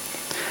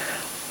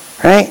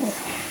 Right?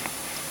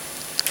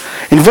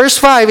 In verse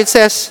 5 it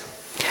says,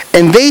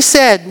 and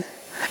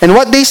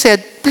what they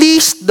said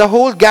pleased the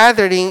whole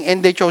gathering,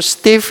 and they chose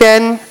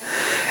Stephen,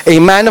 a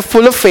man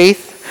full of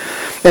faith,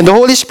 and the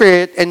Holy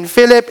Spirit, and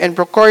Philip, and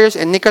Prochorus,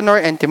 and Nicanor,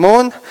 and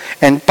Timon,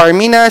 and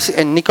Parmenas,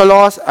 and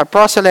Nicholas, a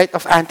proselyte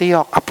of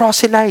Antioch. A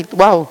proselyte,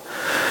 wow.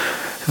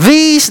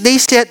 These they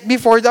set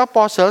before the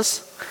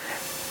apostles,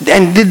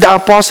 and did the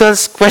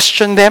apostles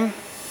question them?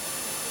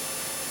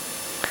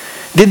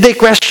 Did they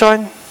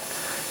question?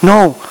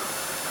 No.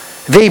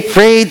 They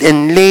prayed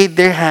and laid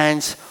their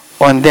hands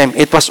on them.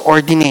 It was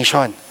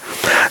ordination.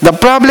 The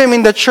problem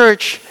in the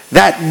church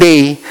that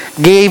day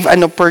gave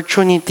an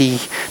opportunity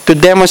to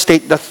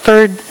demonstrate the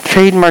third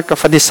trademark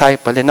of a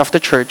disciple and of the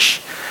church,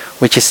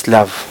 which is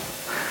love.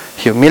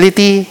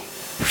 Humility,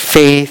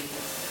 faith,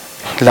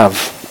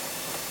 love.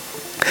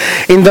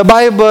 In the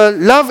Bible,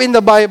 love in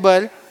the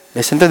Bible,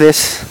 listen to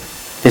this,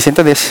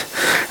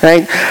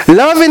 right?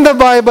 Love in the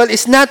Bible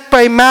is not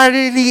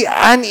primarily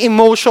an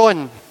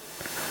emotion.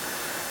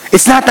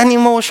 It's not an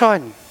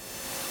emotion.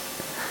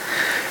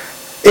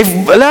 If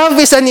love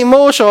is an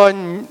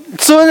emotion,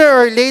 sooner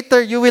or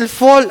later you will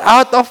fall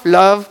out of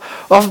love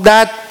of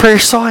that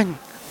person.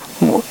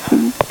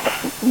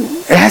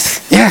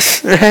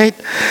 Yes, right?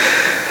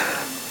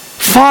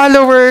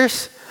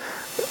 Followers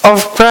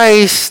of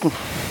Christ,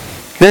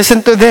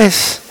 listen to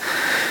this.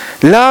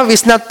 Love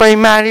is not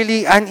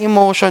primarily an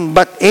emotion,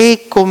 but a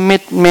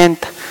commitment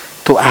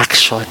to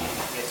action.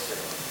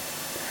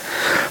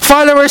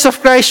 Followers of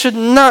Christ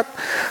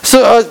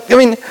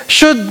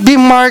should be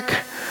marked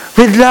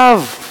with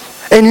love.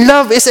 And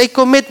love is a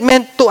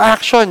commitment to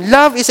action.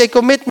 Love is a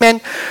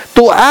commitment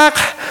to act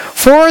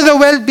for the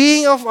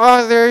well-being of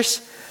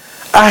others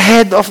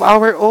ahead of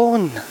our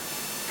own.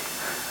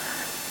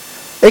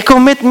 A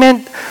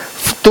commitment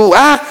to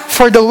act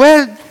for the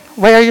well.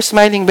 Why are you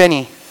smiling,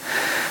 Benny?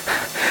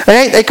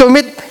 Alright,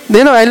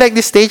 I like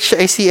this stage,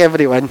 I see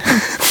everyone.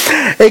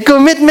 A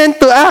commitment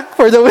to act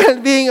for the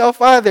well-being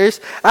of others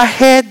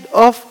ahead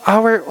of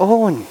our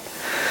own.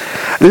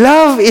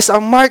 Love is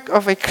a mark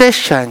of a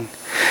Christian,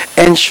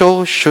 and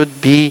so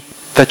should be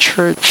the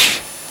church.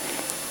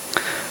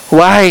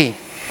 Why?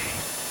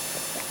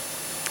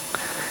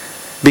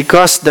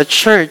 Because the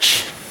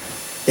church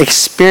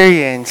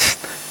experienced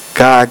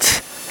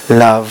God's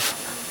love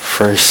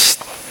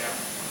first.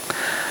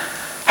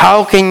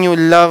 How can you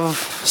love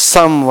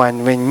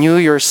someone when you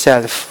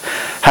yourself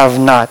have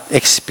not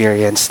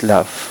experienced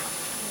love?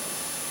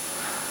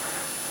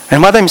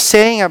 And what I'm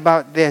saying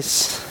about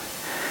this,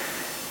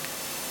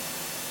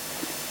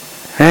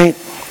 right?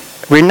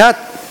 We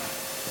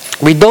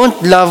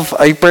don't love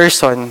a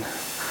person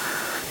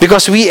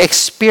because we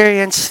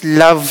experience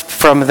love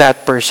from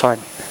that person.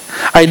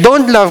 I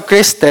don't love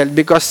Crystal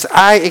because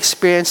I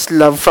experienced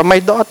love from my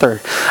daughter.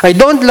 I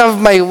don't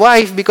love my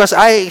wife because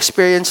I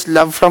experienced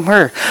love from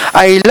her.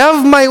 I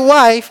love my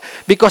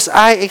wife because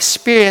I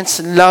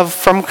experienced love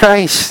from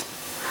Christ.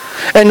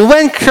 And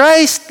when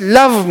Christ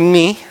loved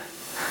me,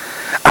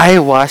 I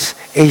was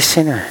a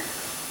sinner.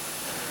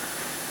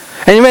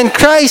 And when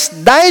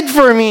Christ died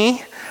for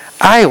me,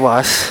 I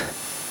was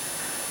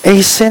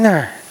a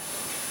sinner.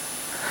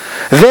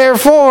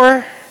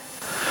 Therefore,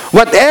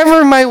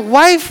 whatever my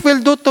wife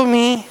will do to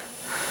me,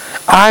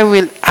 I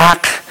will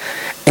act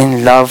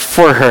in love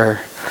for her.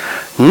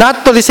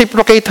 Not to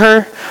reciprocate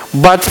her,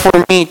 but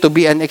for me to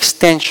be an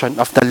extension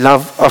of the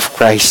love of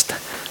Christ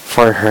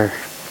for her.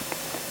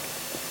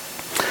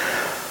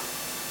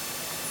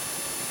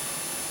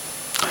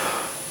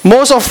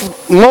 Most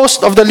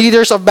of the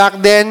leaders of back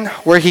then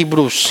were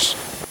Hebrews,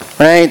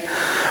 right?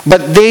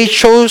 But they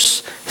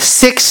chose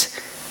 6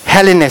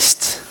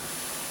 Hellenists,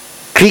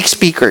 Greek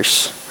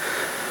speakers.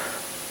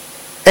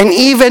 And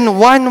even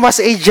one was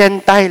a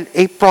Gentile,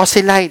 a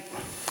proselyte.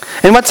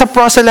 And what's a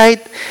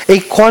proselyte? A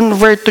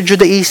convert to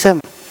Judaism.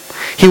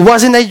 He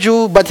wasn't a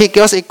Jew, but he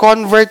was a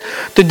convert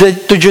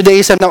to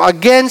Judaism. Now,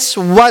 against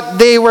what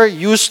they were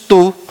used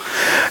to,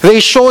 they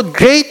showed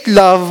great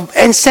love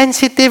and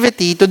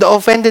sensitivity to the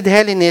offended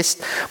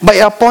Hellenists by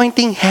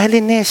appointing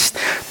Hellenists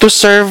to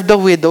serve the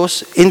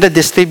widows in the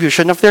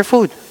distribution of their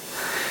food.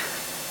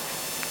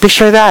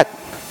 Picture that.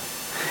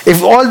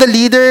 If all the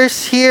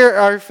leaders here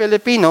are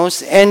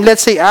Filipinos, and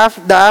let's say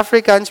the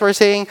Africans were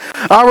saying,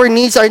 our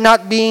needs are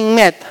not being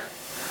met,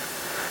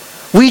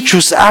 we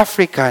choose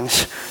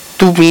Africans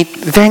to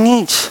meet their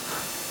needs.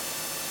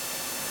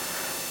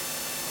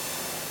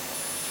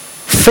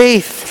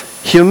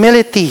 Faith,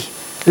 humility,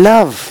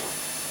 love.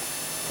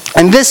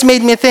 And this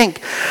made me think,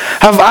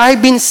 have I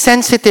been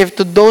sensitive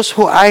to those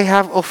who I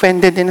have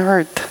offended and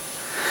hurt?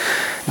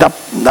 The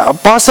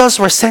apostles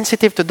were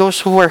sensitive to those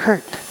who were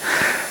hurt.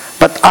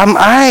 But am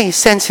I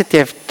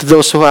sensitive to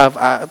those who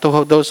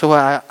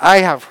I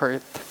have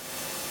hurt?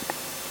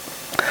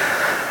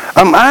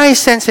 Am I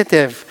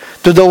sensitive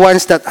to the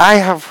ones that I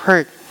have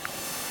hurt?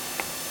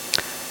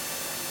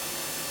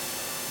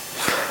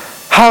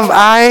 Am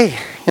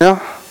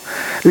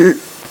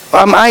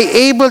I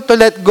able to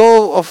let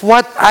go of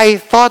what I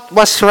thought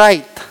was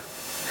right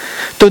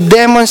to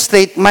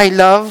demonstrate my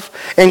love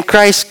and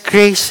Christ's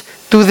grace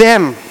to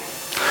them?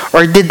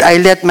 Or did I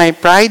let my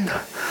pride,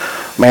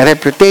 my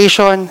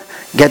reputation,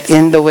 get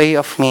in the way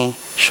of me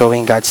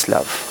showing God's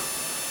love?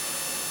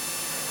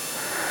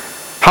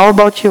 How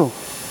about you?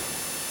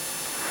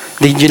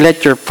 Did you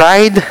let your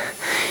pride,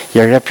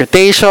 your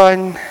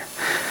reputation,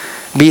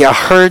 be a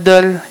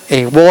hurdle,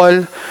 a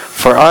wall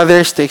for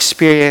others to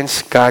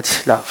experience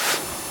God's love?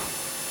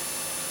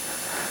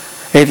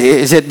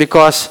 Is it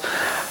because,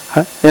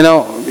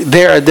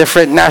 they're a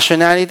different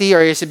nationality, or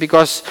is it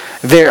because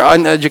they're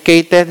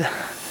uneducated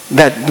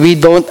that we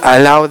don't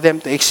allow them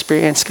to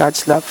experience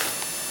God's love?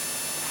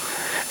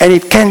 And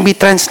it can be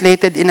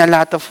translated in a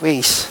lot of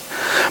ways.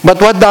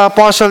 But what the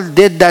apostle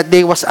did that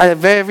day was a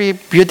very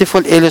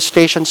beautiful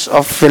illustrations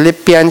of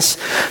Philippians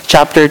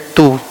chapter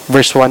 2,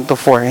 verse 1 to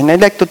 4. And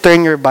I'd like to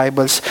turn your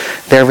Bibles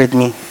there with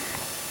me.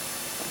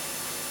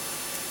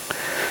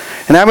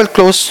 And I will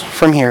close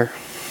from here.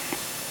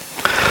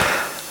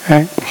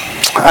 Right?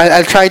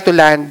 I'll try to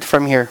land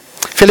from here.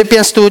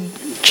 Philippians 2,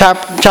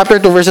 chapter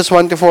 2, verses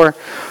 1 to 4.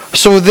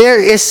 If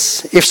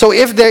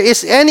there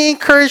is any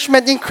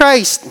encouragement in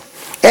Christ,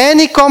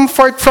 any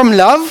comfort from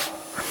love,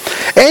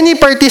 any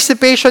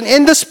participation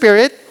in the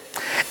Spirit,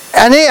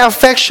 any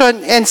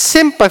affection and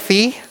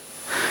sympathy,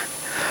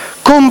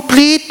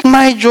 complete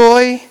my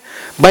joy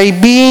by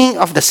being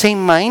of the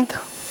same mind,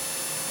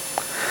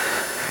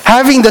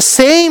 having the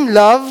same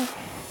love,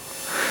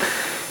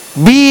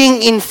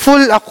 being in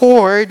full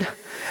accord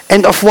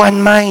and of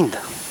one mind.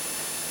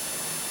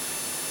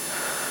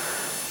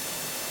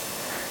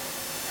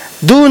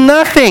 Do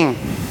nothing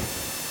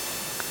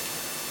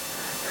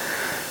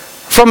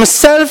from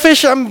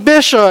selfish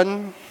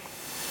ambition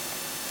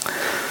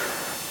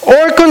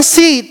or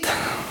conceit.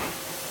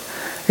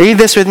 Read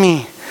this with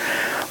me.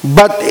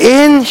 But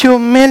in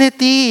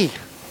humility,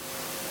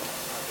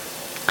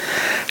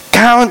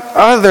 count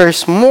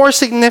others more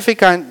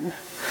significant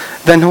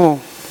than who?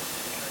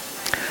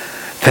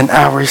 Than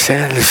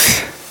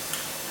ourselves.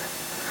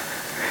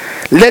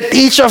 Let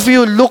each of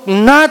you look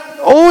not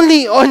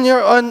only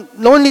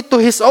only to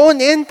his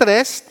own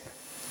interest,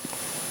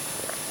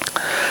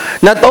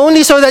 not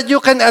only so that you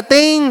can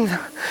attain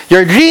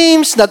your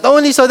dreams, not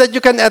only so that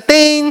you can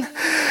attain,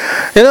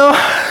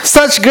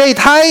 such great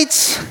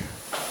heights,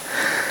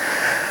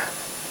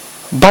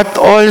 but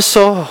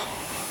also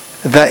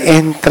the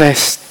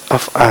interest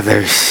of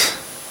others.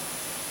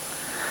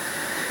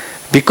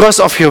 Because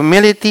of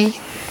humility,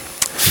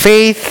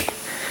 faith,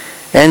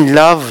 and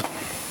love,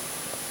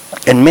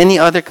 and many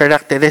other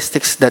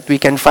characteristics that we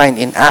can find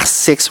in Acts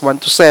 6, 1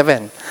 to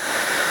 7.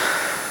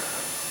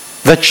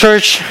 The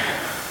church,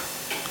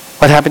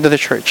 what happened to the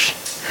church?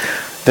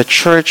 The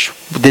church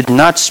did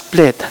not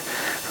split.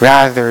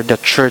 Rather, the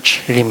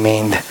church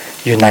remained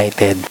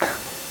united.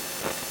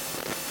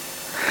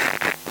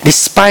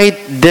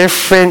 Despite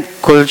different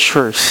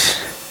cultures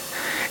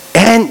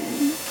and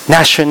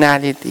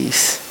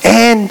nationalities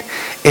and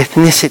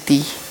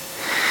ethnicity,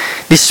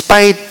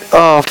 despite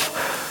of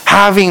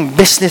having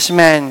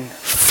businessmen,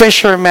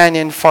 fishermen,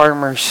 and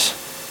farmers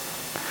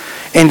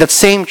in that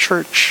same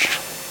church,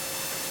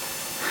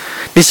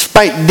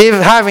 despite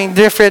having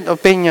different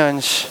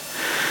opinions,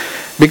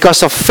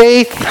 because of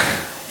faith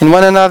in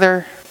one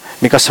another,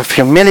 because of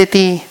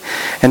humility,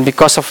 and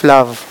because of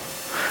love,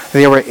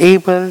 they were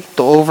able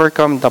to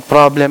overcome the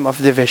problem of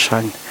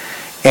division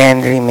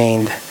and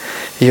remained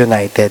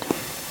united.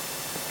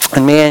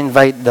 And may I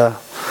invite the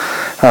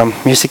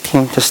music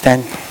team to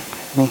stand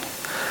with me.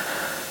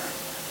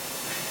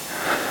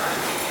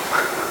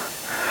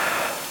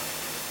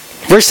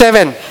 Verse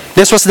 7,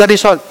 this was the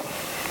result.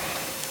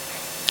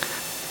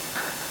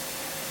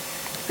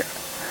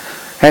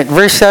 Right,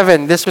 verse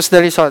 7, this was the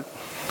result.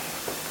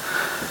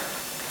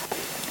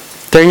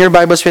 Turn your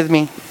Bibles with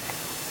me.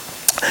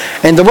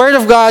 And the word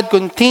of God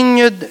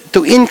continued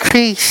to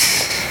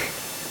increase.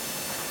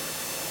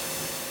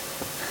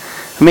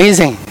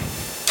 Amazing.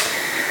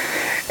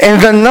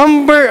 And the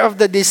number of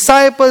the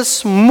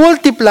disciples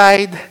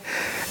multiplied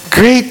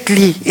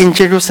greatly in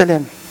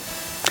Jerusalem.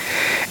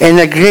 And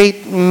a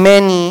great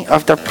many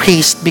of the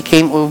priests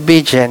became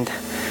obedient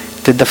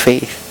to the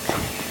faith.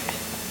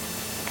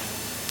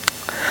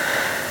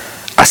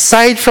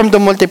 Aside from the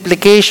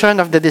multiplication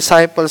of the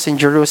disciples in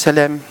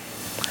Jerusalem,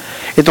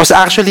 it was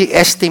actually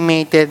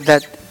estimated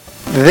that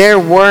there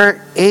were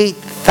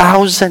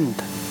 8,000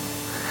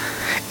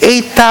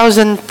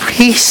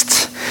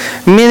 priests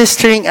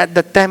ministering at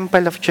the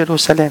temple of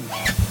Jerusalem.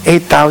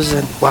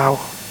 8,000. Wow.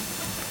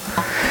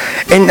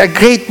 And a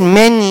great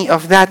many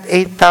of that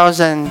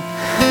 8,000,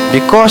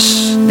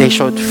 because they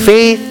showed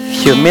faith,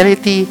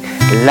 humility,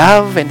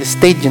 love, and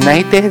stayed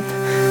united.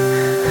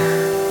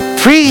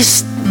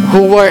 Priests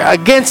who were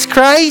against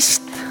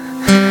Christ,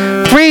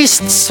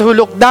 priests who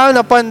looked down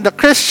upon the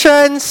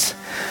Christians,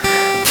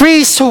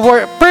 priests who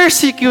were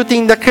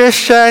persecuting the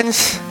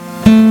Christians,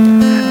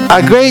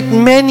 a great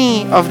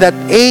many of that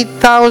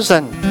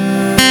 8,000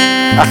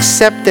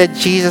 accepted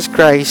Jesus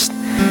Christ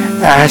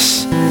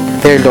as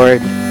their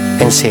Lord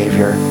and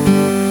Savior.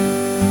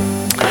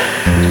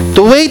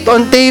 To wait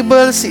on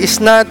tables is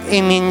not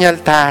a menial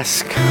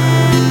task.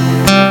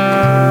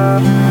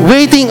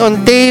 Waiting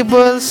on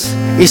tables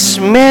is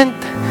meant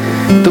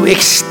to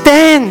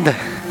extend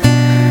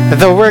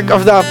the work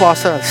of the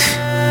apostles.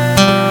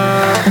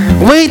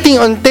 Waiting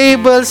on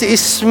tables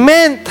is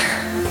meant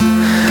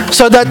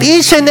so that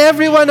each and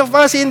every one of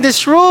us in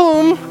this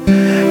room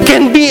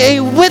can be a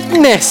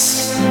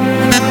witness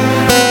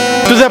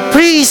to the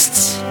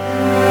priests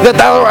that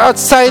are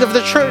outside of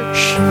the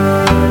church.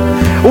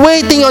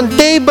 Waiting on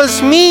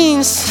tables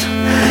means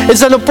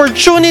it's an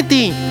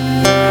opportunity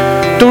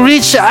to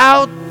reach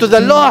out to the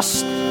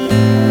lost.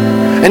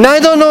 And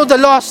I don't know the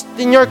lost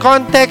in your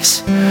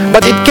context,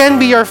 but it can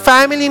be your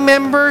family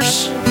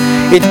members,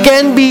 it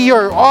can be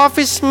your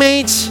office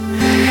mates,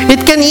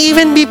 it can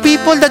even be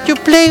people that you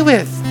play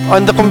with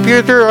on the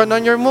computer or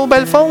on your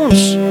mobile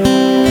phones.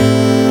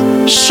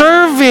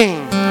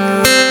 Serving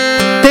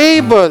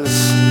tables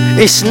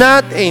is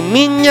not a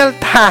menial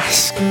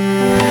task,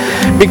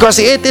 because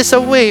it is a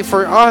way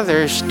for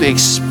others to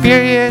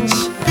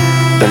experience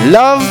the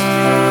love,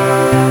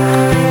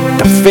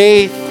 the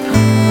faith,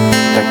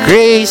 the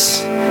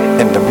grace,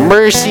 and the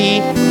mercy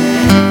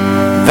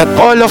that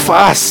all of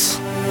us,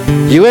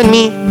 you and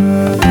me,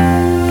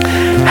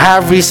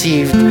 have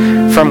received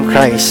from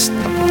Christ.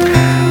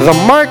 The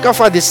mark of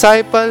a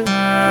disciple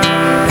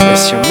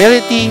is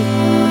humility,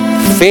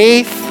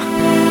 faith,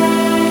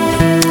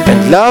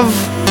 and love.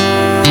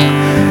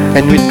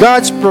 And with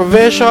God's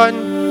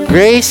provision,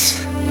 grace,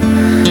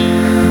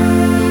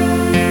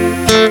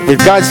 with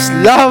God's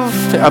love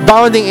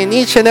abounding in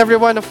each and every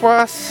one of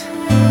us,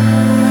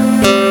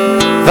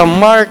 the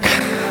mark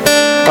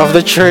of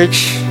the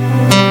church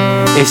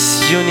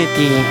is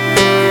unity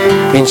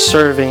in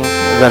serving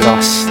the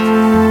lost.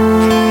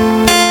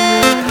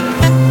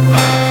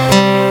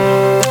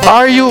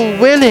 Are you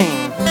willing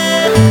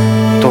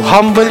to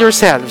humble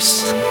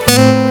yourselves,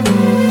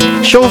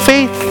 show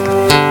faith,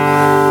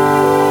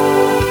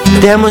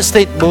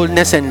 demonstrate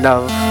boldness and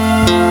love,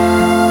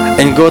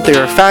 and go to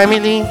your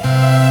family,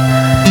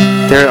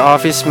 to your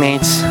office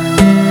mates,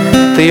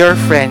 to your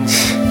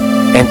friends,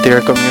 and to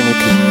your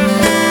community?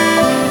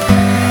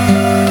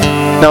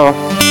 Now,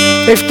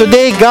 if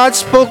today God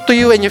spoke to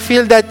you and you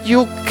feel that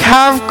you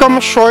have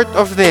come short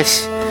of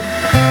this,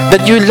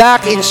 that you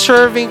lack in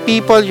serving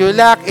people, you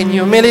lack in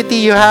humility,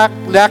 you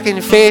lack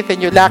in faith,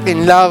 and you lack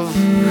in love,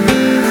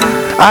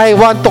 I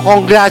want to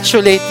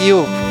congratulate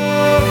you.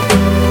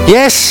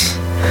 Yes,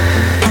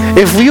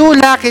 if you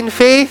lack in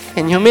faith,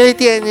 in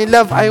humility, and in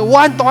love, I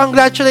want to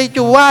congratulate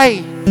you.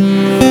 Why?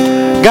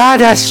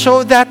 God has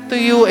showed that to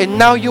you, and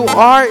now you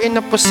are in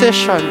a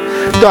position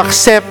to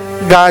accept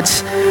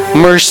God's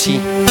mercy.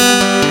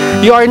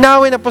 You are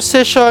now in a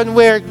position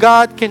where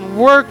God can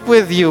work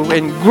with you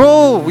and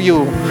grow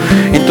you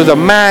into the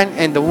man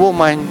and the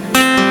woman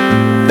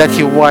that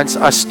He wants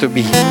us to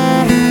be.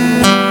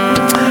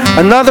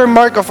 Another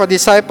mark of a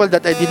disciple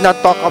that I did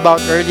not talk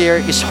about earlier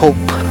is hope.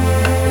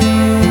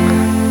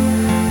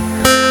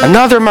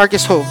 Another mark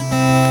is hope.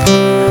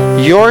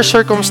 Your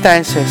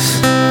circumstances,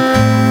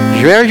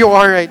 where you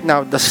are right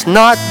now, does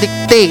not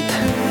dictate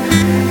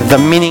the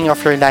meaning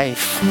of your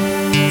life.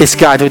 It's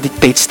God who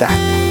dictates that.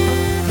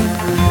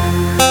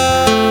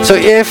 So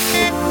if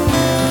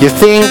you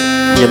think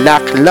you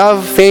lack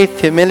love, faith,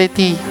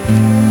 humility,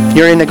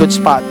 you're in a good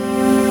spot.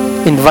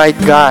 Invite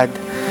God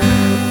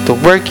to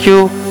work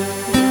you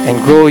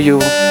and grow you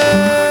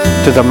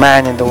to the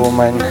man and the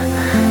woman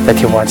that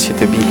He wants you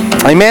to be.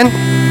 Amen?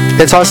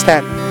 Let's all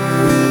stand.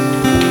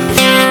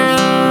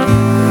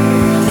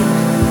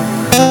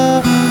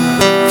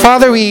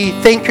 Father, we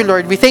thank you,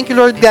 Lord. We thank you,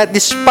 Lord, that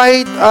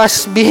despite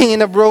us being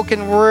in a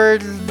broken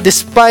world,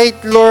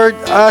 despite, Lord,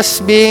 us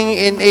being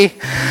in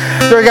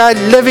Lord God,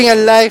 living a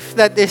life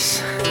that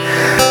is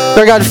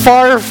Lord God,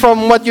 far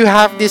from what you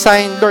have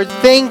designed. Lord,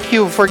 thank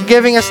you for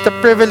giving us the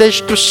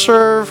privilege to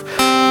serve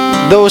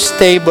those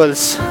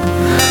tables.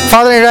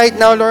 Father, right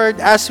now, Lord,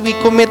 as we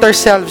commit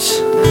ourselves,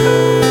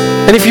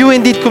 and if you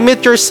indeed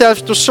commit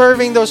yourselves to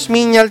serving those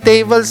menial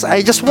tables,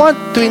 I just want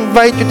to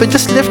invite you to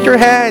just lift your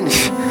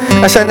hands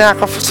as an act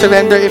of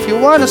surrender. If you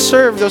want to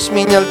serve those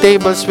menial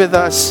tables with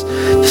us,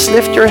 just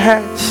lift your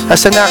hands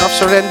as an act of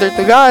surrender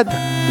to God.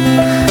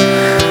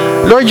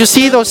 Lord, you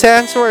see those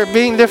hands who are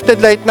being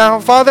lifted right now.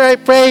 Father, I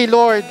pray,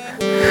 Lord,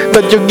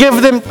 that you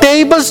give them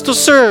tables to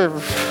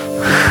serve,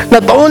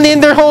 not only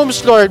in their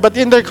homes, Lord, but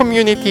in their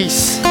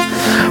communities.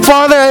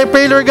 Father, I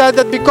pray, Lord God,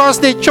 that because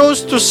they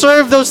chose to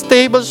serve those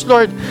tables,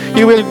 Lord,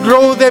 you will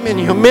grow them in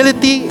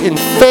humility, in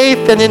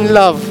faith, and in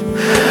love.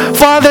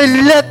 Father,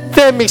 let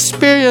them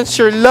experience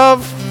your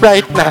love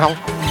right now.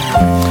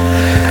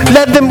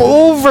 Let them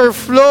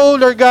overflow,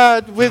 Lord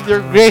God, with your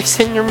grace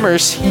and your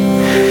mercy.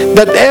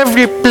 That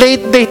every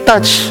plate they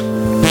touch,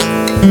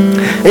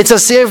 it's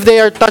as if they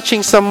are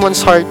touching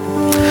someone's heart.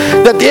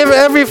 That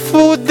every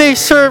food they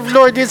serve,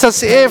 Lord, it's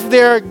as if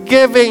they are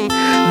giving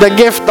the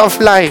gift of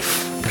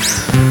life.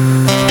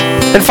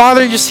 And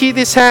Father, you see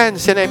these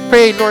hands, and I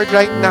pray, Lord,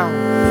 right now,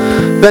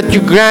 that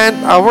you grant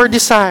our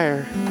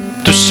desire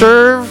to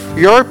serve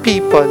your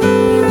people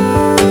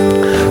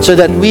so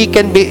that we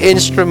can be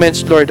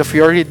instruments, Lord, of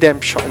your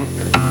redemption.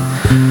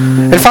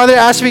 And Father,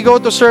 as we go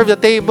to serve the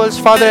tables,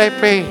 Father, I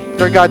pray,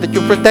 Lord God, that you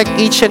protect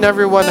each and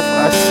every one of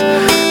us.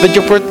 That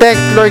you protect,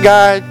 Lord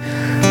God,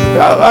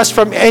 us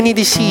from any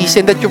disease,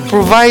 and that you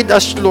provide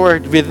us,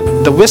 Lord, with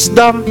the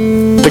wisdom,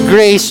 the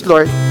grace,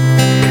 Lord,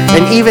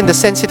 and even the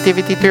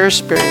sensitivity to your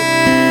Spirit.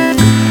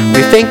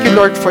 We thank you,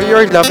 Lord, for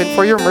your love and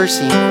for your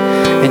mercy.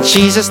 In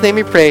Jesus' name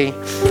we pray.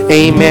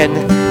 Amen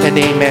and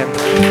amen.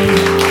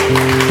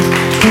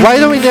 Why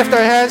don't we lift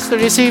our hands to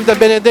receive the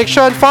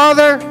benediction?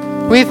 Father,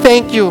 we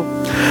thank you.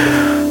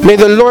 May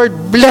the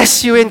Lord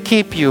bless you and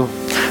keep you.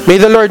 May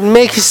the Lord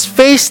make His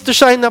face to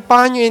shine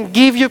upon you and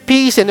give you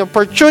peace and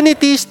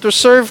opportunities to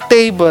serve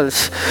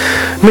tables.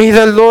 May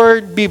the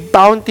Lord be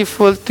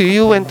bountiful to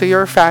you and to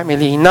your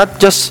family, not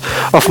just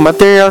of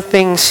material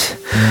things,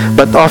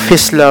 but of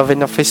His love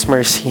and of His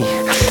mercy.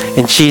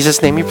 In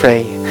Jesus' name we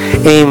pray.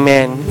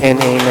 Amen and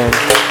amen.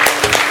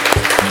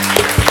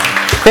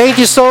 Thank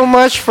you so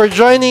much for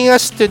joining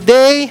us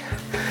today.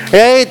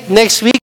 Right, next week,